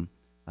in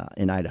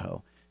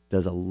Idaho,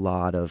 does a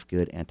lot of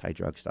good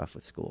anti-drug stuff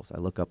with schools. I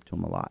look up to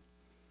him a lot.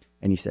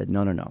 And he said,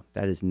 no,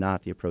 that is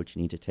not the approach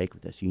you need to take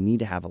with this. You need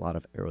to have a lot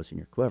of arrows in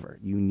your quiver.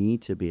 You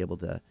need to be able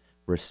to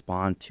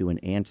respond to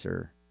and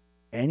answer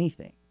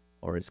anything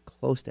or as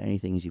close to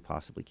anything as you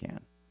possibly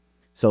can.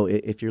 So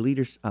if your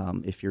leaders,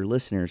 if your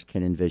listeners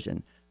can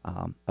envision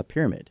a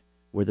pyramid,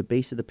 where the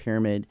base of the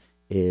pyramid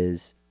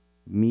is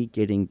me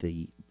getting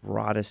the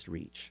broadest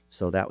reach.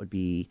 So that would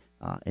be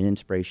an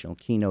inspirational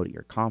keynote at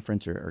your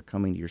conference or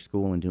coming to your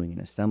school and doing an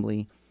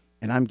assembly.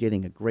 And I'm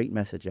getting a great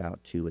message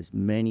out to as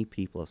many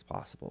people as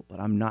possible,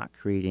 but I'm not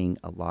creating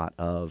a lot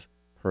of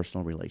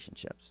personal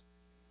relationships.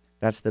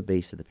 That's the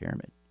base of the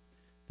pyramid.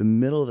 The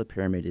middle of the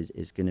pyramid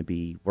is going to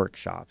be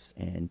workshops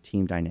and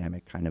team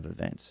dynamic kind of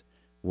events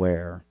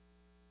where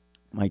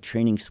my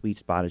training sweet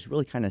spot is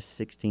really kind of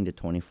 16 to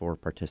 24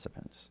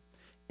 participants.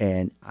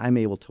 And I'm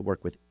able to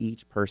work with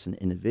each person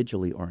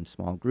individually or in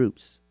small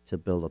groups to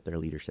build up their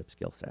leadership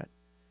skill set,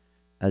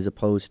 as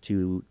opposed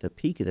to the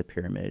peak of the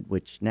pyramid,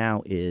 which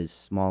now is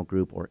small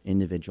group or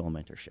individual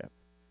mentorship,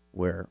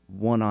 where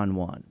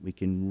one-on-one we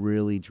can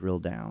really drill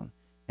down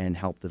and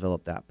help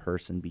develop that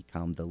person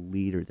become the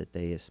leader that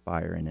they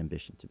aspire and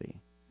ambition to be.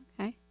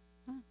 Okay.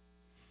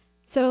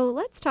 So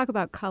let's talk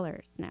about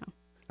colors now.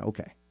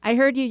 Okay. I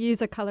heard you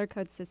use a color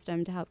code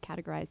system to help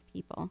categorize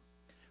people.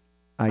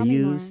 Tell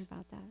me more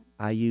about that.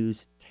 I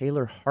use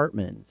Taylor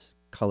Hartman's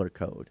color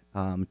code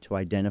to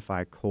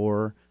identify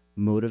core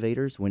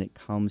motivators when it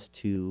comes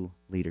to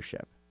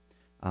leadership.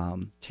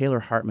 Taylor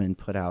Hartman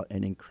put out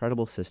an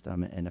incredible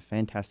system and a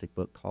fantastic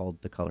book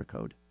called The Color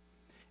Code.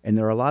 And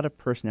there are a lot of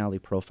personality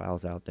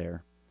profiles out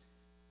there,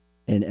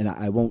 and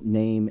I won't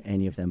name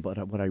any of them, but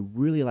what I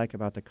really like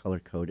about The Color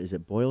Code is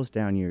it boils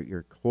down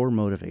your core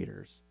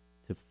motivators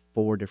to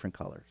 4 different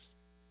colors.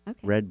 Okay.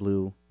 Red,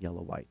 blue,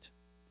 yellow, white.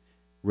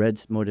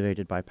 Red's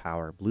motivated by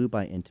power, blue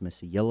by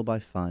intimacy, yellow by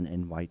fun,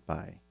 and white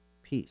by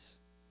peace.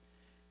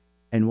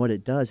 And what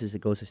it does is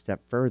it goes a step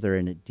further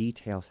and it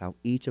details how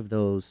each of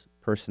those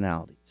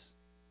personalities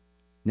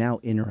now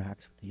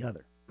interacts with the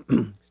other.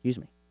 Excuse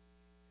me.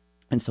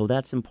 And so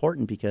that's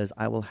important because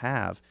I will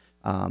have,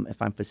 if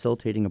I'm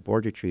facilitating a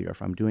board retreat or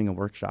if I'm doing a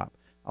workshop,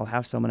 I'll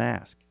have someone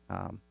ask,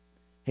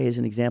 hey, as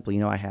an example,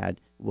 I had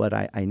what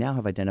I now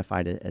have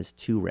identified as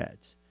 2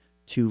 reds.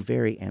 2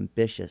 very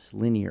ambitious,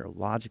 linear,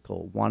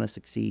 logical, want to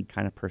succeed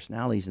kind of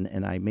personalities,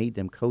 and I made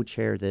them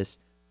co-chair this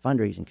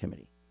fundraising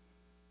committee.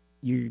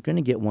 You're going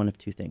to get one of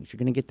 2 things. You're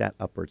going to get that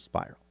upward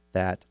spiral,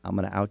 that I'm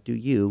going to outdo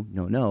you.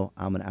 No,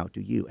 I'm going to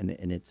outdo you.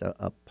 And it's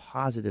a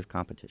positive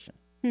competition.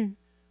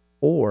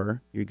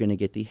 Or you're going to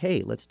get the,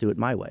 hey, let's do it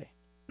my way.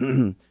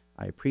 I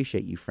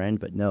appreciate you, friend,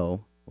 but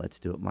no, let's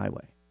do it my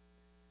way.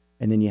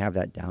 And then you have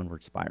that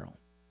downward spiral.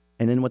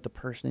 And then what the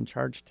person in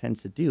charge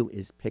tends to do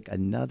is pick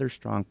another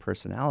strong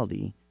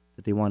personality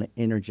that they want to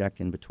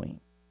interject in between.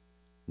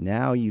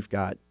 Now you've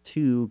got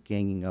 2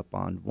 ganging up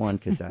on 1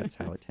 because that's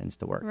how it tends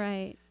to work.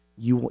 Right.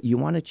 You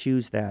want to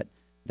choose that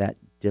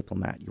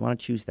diplomat. You want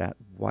to choose that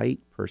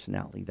white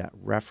personality, that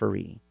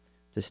referee,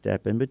 to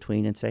step in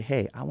between and say,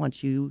 hey, I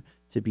want you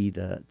to be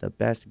the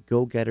best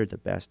go-getter, the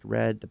best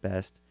red, the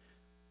best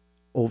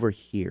over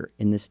here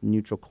in this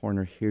neutral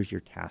corner. Here's your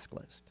task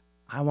list.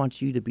 I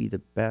want you to be the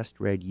best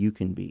red you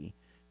can be.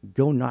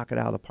 Go knock it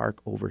out of the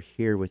park over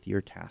here with your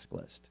task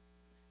list.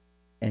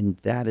 And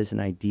that is an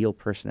ideal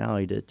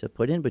personality to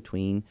put in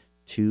between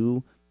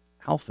 2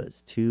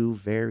 alphas, 2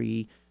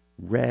 very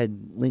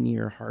red,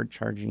 linear,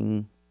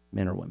 hard-charging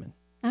men or women.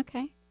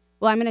 Okay.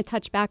 Well, I'm going to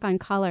touch back on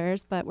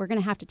colors, but we're going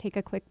to have to take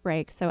a quick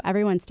break. So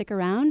everyone stick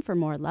around for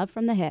more Love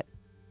from the Hip.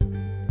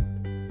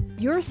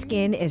 Your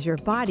skin is your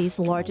body's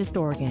largest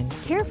organ.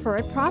 Care for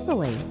it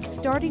properly,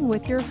 starting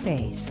with your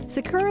face.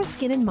 Sakura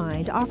Skin &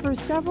 Mind offers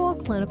several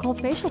clinical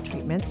facial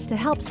treatments to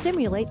help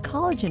stimulate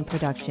collagen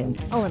production,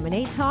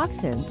 eliminate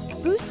toxins,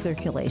 boost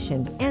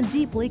circulation, and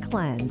deeply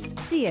cleanse.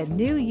 See a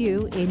new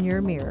you in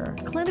your mirror.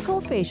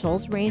 Clinical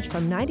facials range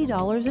from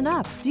 $90 and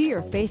up. Do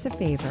your face a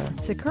favor.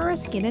 Sakura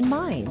Skin &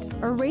 Mind,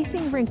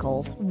 erasing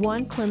wrinkles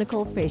 1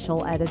 clinical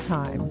facial at a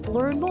time.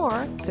 Learn more,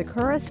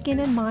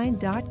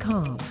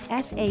 sakuraskinandmind.com.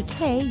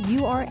 SAKURA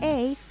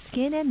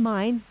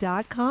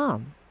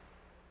skinandmind.com.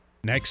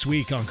 Next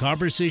week on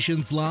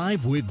Conversations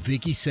Live with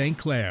Vicki St.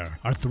 Clair,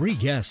 our 3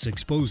 guests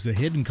expose the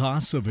hidden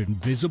costs of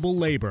invisible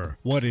labor,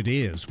 what it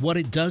is, what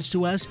it does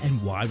to us, and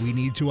why we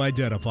need to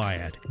identify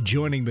it.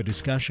 Joining the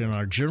discussion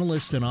are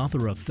journalist and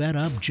author of Fed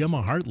Up,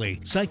 Gemma Hartley,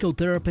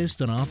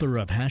 psychotherapist and author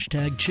of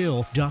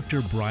 #Chill,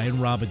 Dr.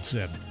 Brian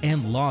Robinson,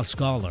 and law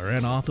scholar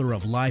and author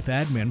of Life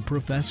Admin,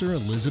 Professor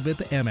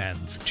Elizabeth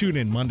Emmons. Tune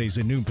in Mondays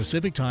at noon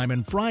Pacific Time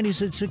and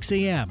Fridays at 6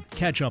 a.m.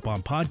 Catch up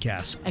on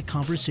podcasts at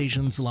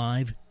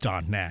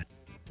conversationslive.net.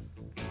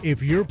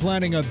 If you're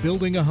planning on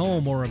building a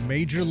home or a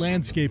major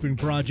landscaping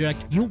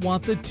project, you'll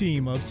want the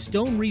team of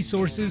Stone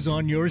Resources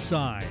on your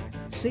side.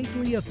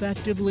 Safely,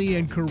 effectively,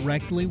 and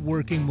correctly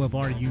working with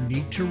our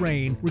unique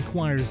terrain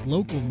requires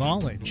local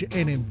knowledge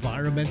and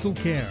environmental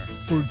care.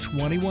 For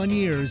 21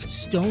 years,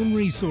 Stone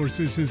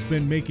Resources has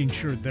been making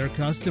sure their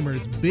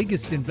customers'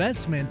 biggest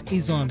investment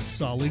is on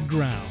solid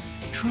ground.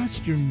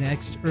 Trust your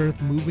next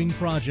earth-moving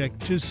project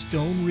to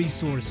Stone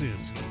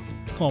Resources.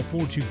 Call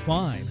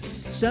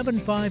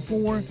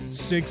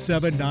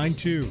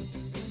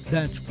 425-754-6792.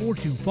 That's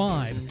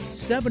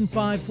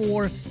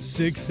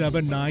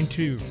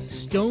 425-754-6792.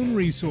 Stone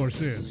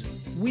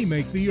Resources. We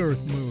make the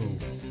earth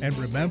move. And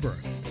remember,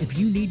 if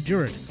you need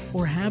dirt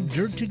or have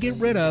dirt to get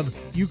rid of,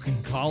 you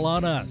can call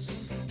on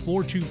us.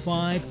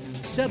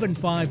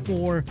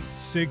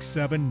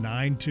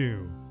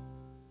 425-754-6792.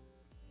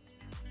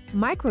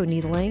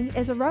 Microneedling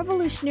is a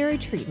revolutionary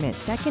treatment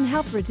that can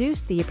help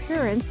reduce the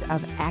appearance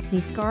of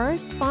acne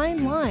scars,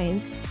 fine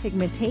lines,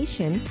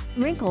 pigmentation,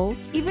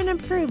 wrinkles, even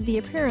improve the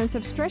appearance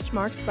of stretch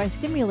marks by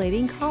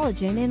stimulating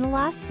collagen and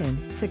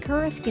elastin.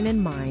 Sakura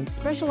Skin & Mind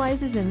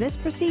specializes in this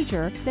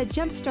procedure that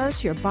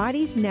jumpstarts your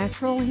body's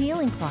natural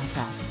healing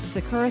process.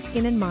 Sakura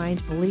Skin &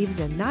 Mind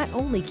believes in not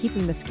only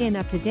keeping the skin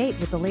up to date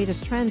with the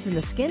latest trends in the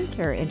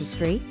skincare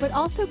industry, but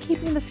also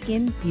keeping the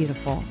skin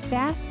beautiful,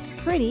 fast,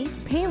 pretty,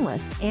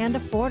 painless, and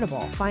affordable.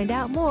 Find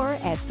out more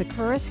at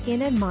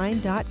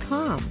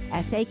sakuraskinandmind.com.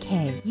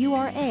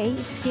 SAKURA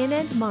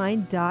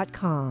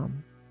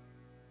skinandmind.com.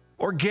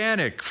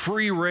 Organic,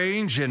 free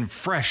range, and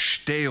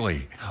fresh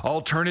daily.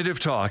 Alternative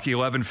Talk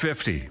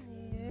 1150.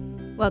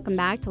 Welcome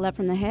back to Love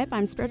from the Hip.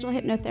 I'm spiritual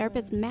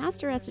hypnotherapist,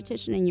 master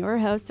esthetician, and your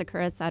host,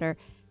 Sakura Sutter.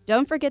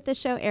 Don't forget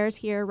this show airs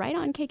here right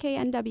on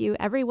KKNW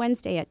every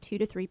Wednesday at 2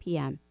 to 3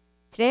 p.m.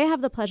 Today, I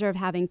have the pleasure of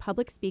having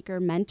public speaker,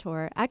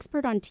 mentor,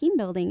 expert on team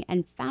building,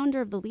 and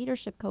founder of the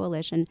Leadership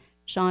Coalition,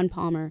 Shawn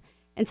Palmer.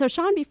 And so,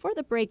 Shawn, before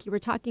the break, you were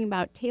talking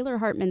about Taylor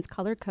Hartman's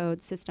color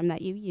code system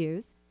that you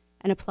use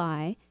and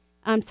apply.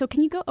 So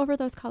can you go over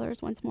those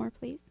colors once more,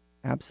 please?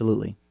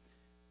 Absolutely.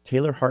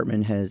 Taylor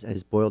Hartman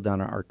has boiled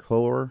down our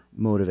core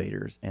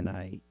motivators, and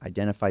I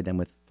identified them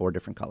with 4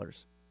 different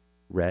colors: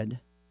 red,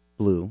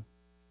 blue,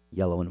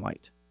 yellow, and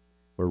white.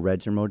 Where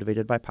reds are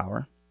motivated by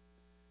power,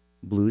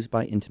 blues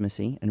by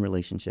intimacy and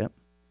relationship,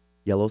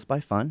 yellows by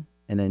fun,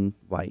 and then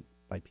white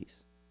by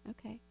peace.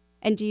 Okay.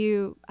 And do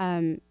you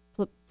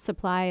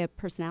supply a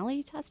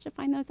personality test to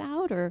find those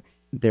out, or?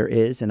 There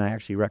is, and I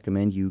actually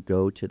recommend you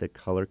go to the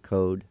Color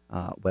Code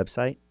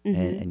website,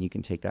 and you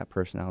can take that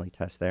personality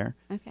test there.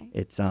 Okay.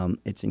 It's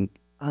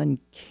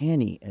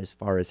uncanny as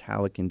far as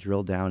how it can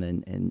drill down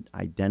and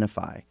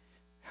identify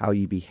how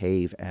you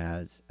behave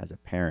as a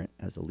parent,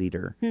 as a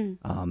leader,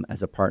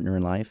 as a partner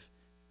in life.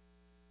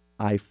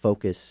 I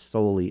focus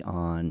solely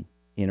on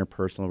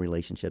interpersonal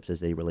relationships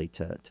as they relate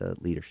to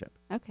leadership.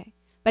 Okay.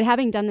 But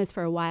having done this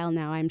for a while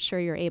now, I'm sure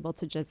you're able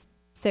to just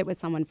sit with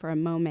someone for a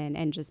moment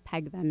and just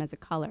peg them as a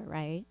color,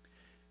 right?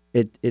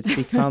 It's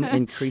become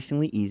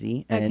increasingly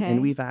easy, and, Okay.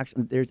 and we've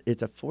actually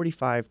it's a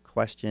 45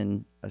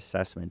 question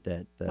assessment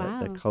that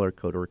the Color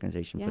Code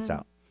organization puts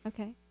out.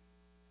 Okay.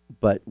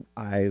 But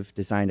I've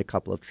designed a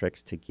couple of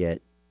tricks to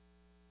get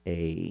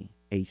a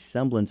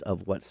semblance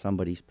of what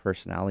somebody's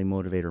personality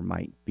motivator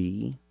might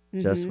be,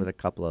 just with a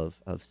couple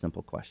of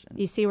simple questions.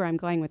 You see where I'm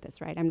going with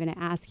this, right? I'm going to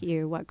ask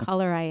you what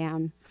color I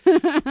am.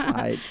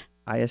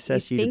 I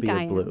assess you to be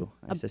a blue.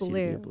 I assess you to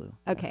be a blue.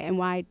 Okay, and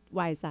why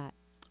is that?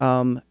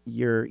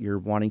 You're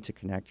wanting to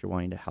connect. You're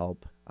wanting to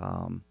help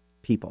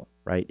people,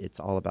 right? It's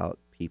all about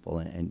people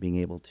and being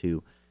able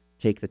to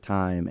take the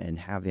time and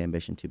have the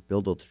ambition to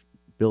build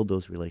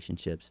those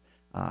relationships,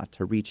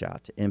 to reach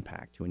out, to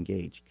impact, to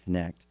engage,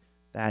 connect.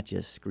 That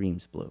just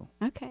screams blue.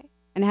 Okay.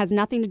 And it has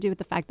nothing to do with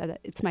the fact that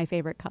it's my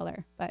favorite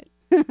color, but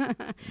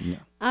Yeah.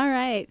 All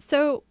right.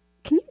 So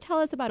can you tell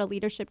us about a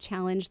leadership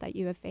challenge that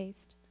you have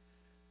faced?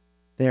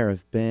 There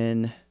have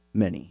been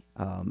many,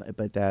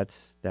 but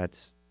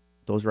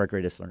those are our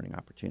greatest learning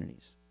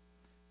opportunities.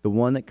 The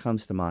one that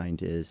comes to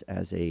mind is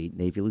as a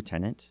Navy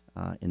lieutenant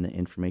in the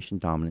information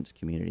dominance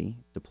community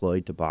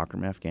deployed to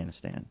Bagram,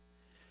 Afghanistan.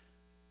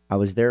 I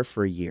was there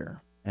for a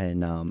year.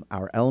 And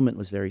our element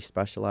was very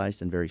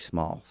specialized and very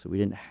small, so we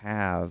didn't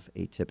have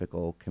a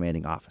typical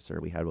commanding officer.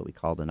 We had what we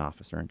called an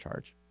officer in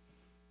charge.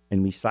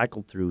 And we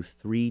cycled through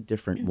 3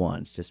 different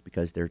ones just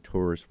because their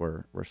tours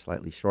were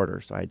slightly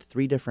shorter. So I had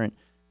 3 different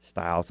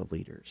styles of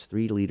leaders,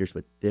 3 leaders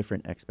with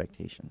different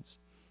expectations.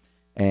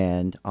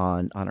 And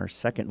on our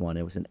second one,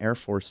 it was an Air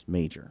Force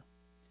major.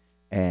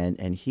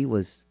 And he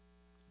was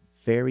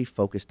very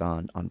focused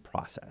on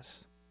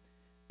process.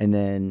 And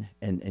then,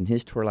 and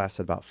his tour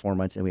lasted about 4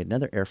 months, and we had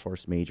another Air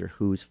Force major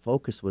whose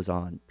focus was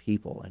on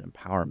people and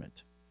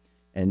empowerment.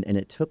 And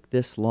it took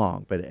this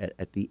long, but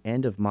at the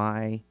end of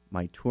my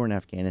tour in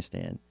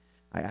Afghanistan,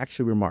 I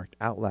actually remarked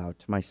out loud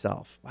to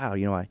myself, wow,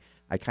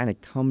 I kind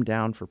of come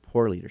down for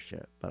poor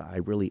leadership, but I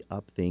really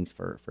up things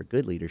for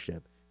good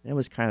leadership. And it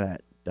was kind of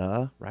that,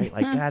 duh, right?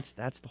 Like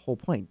that's the whole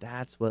point.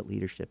 That's what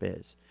leadership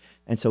is.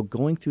 And so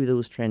going through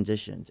those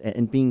transitions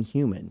and being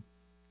human,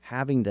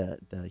 having the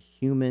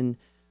human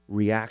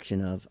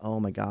reaction of, oh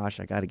my gosh,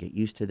 I got to get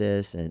used to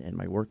this, and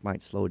my work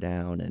might slow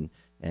down,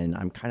 and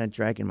I'm kind of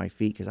dragging my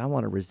feet because I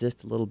want to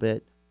resist a little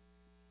bit.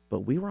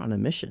 But we were on a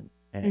mission,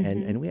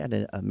 and we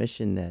had a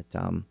mission that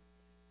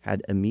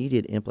had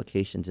immediate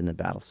implications in the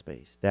battle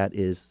space. That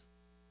is,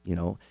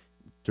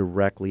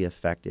 directly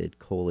affected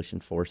coalition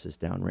forces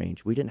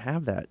downrange. We didn't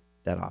have that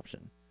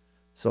option.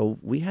 So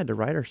we had to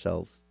right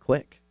ourselves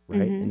quick,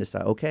 right? And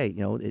decide, okay,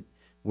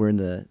 we're in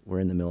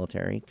the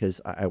military,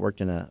 because I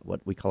worked in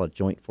what we call a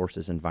joint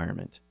forces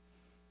environment,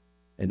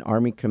 an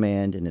Army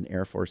command and an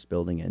Air Force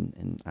building,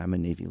 and I'm a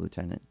Navy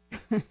lieutenant.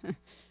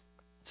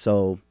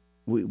 So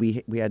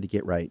we had to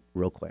get right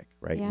real quick,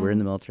 right? Yeah. We're in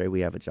the military.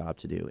 We have a job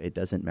to do. It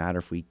doesn't matter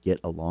if we get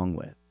along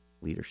with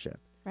leadership.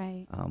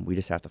 Right. We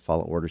just have to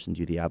follow orders and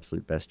do the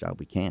absolute best job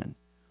we can,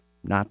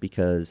 not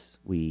because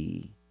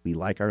we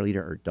like our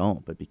leader or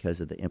don't, but because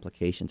of the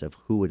implications of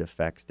who it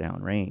affects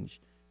downrange.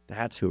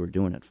 That's who we're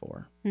doing it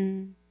for.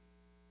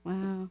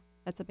 Wow,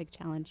 that's a big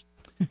challenge.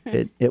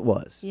 It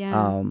was.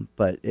 Yeah.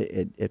 But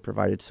it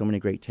provided so many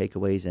great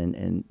takeaways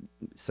and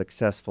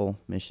successful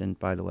mission,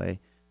 by the way,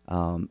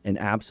 and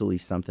absolutely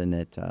something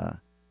that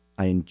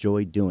I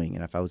enjoyed doing.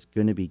 And if I was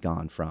going to be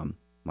gone from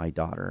my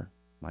daughter,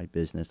 my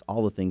business,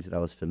 all the things that I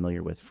was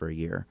familiar with for a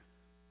year,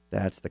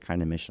 that's the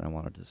kind of mission I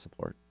wanted to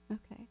support.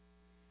 Okay.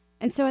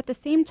 And so at the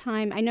same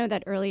time, I know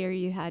that earlier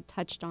you had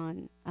touched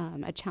on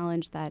a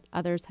challenge that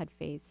others had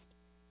faced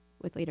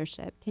with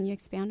leadership. Can you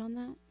expand on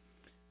that?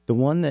 The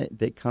one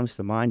that comes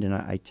to mind, and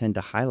I tend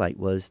to highlight,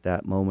 was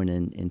that moment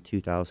in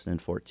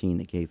 2014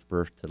 that gave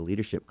birth to the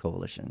Leadership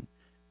Coalition,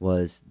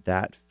 was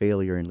that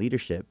failure in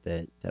leadership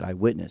that I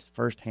witnessed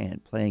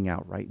firsthand playing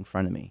out right in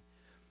front of me.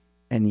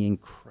 And the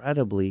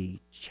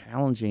incredibly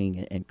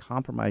challenging and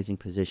compromising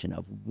position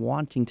of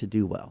wanting to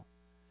do well,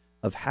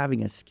 of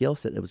having a skill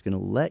set that was going to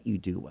let you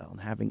do well,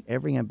 and having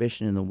every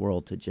ambition in the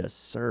world to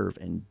just serve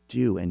and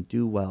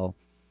do well,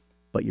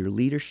 but your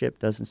leadership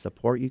doesn't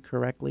support you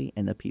correctly,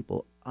 and the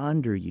people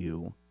under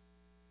you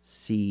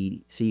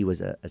see you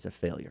as a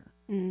failure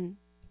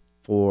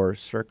for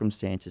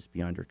circumstances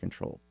beyond your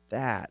control.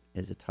 That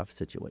is a tough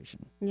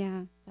situation.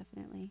 Yeah,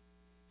 definitely.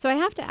 So I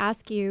have to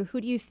ask you,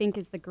 who do you think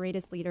is the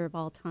greatest leader of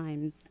all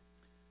times?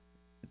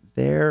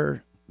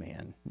 There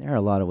are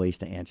a lot of ways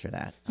to answer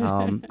that.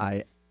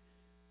 I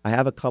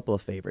have a couple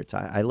of favorites.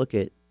 I look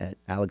at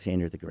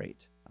Alexander the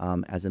Great.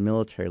 As a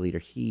military leader,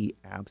 he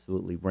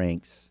absolutely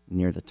ranks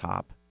near the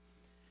top.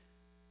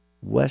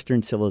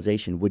 Western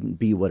civilization wouldn't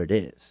be what it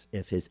is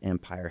if his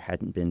empire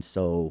hadn't been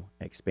so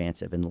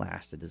expansive and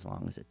lasted as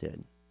long as it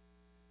did.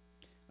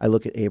 I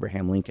look at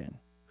Abraham Lincoln,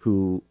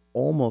 who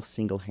almost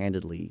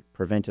single-handedly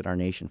prevented our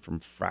nation from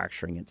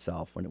fracturing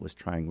itself when it was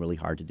trying really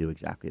hard to do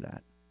exactly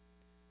that.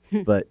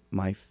 But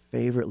my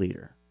favorite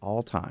leader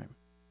all time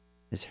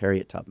is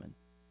Harriet Tubman.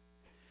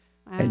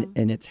 Wow.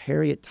 And it's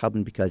Harriet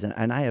Tubman because,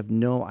 and I have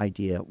no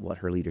idea what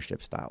her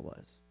leadership style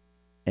was.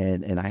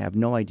 And I have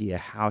no idea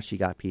how she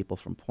got people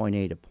from point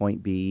A to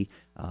point B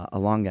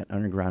along that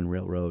Underground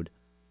Railroad.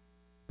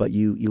 But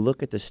you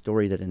look at the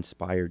story that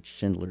inspired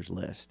Schindler's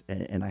List,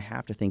 and I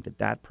have to think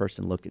that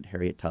person looked at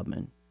Harriet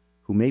Tubman,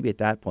 who maybe at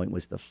that point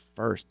was the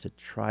first to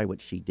try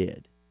what she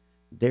did.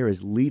 There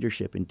is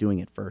leadership in doing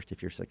it first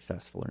if you're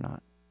successful or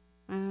not.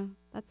 Wow,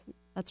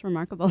 that's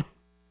remarkable.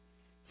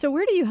 So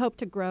where do you hope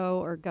to grow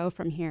or go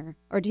from here?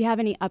 Or do you have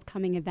any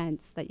upcoming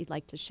events that you'd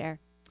like to share?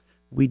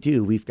 We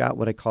do. We've got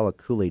what I call a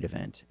Kool-Aid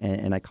event.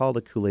 And I call it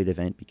a Kool-Aid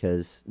event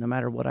because no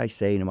matter what I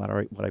say, no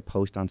matter what I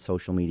post on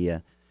social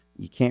media,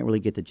 you can't really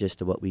get the gist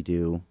of what we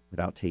do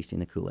without tasting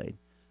the Kool-Aid.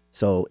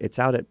 So it's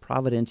out at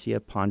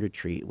Providencia Pond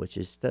Retreat, which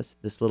is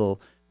this little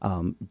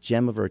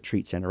gem of a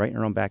retreat center right in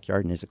our own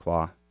backyard in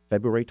Issaquah,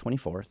 February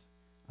 24th.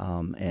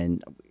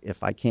 And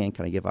if I can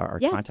I give our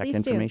yes, contact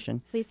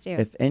information? Please do.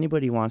 If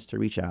anybody wants to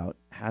reach out,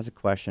 has a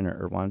question,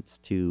 or wants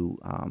to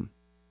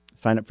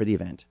sign up for the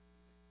event,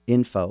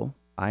 info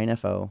at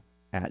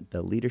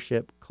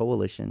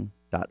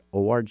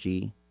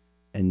theleadershipcoalition.org,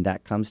 and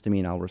that comes to me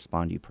and I'll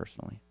respond to you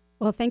personally.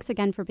 Well, thanks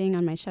again for being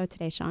on my show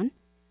today, Shawn.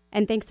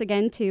 And thanks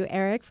again to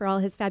Eric for all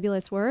his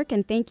fabulous work,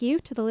 and thank you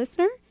to the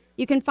listener.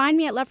 You can find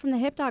me at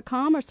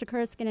lovefromthehip.com or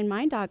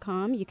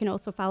sakuraskinandmind.com. You can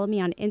also follow me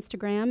on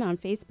Instagram and on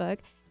Facebook,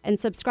 and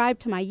subscribe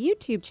to my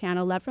YouTube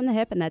channel, Love from the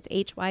Hip, and that's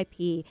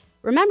HYP.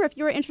 Remember, if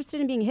you're interested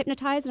in being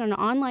hypnotized in an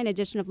online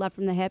edition of Love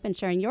from the Hip and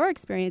sharing your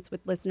experience with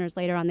listeners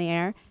later on the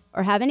air,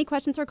 or have any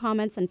questions or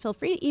comments, then feel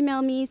free to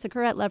email me,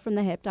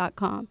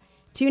 sakura@lovefromthehip.com.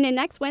 Tune in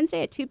next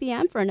Wednesday at 2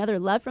 p.m. for another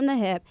Love from the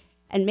Hip,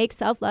 and make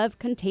self-love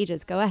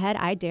contagious. Go ahead,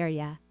 I dare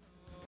ya.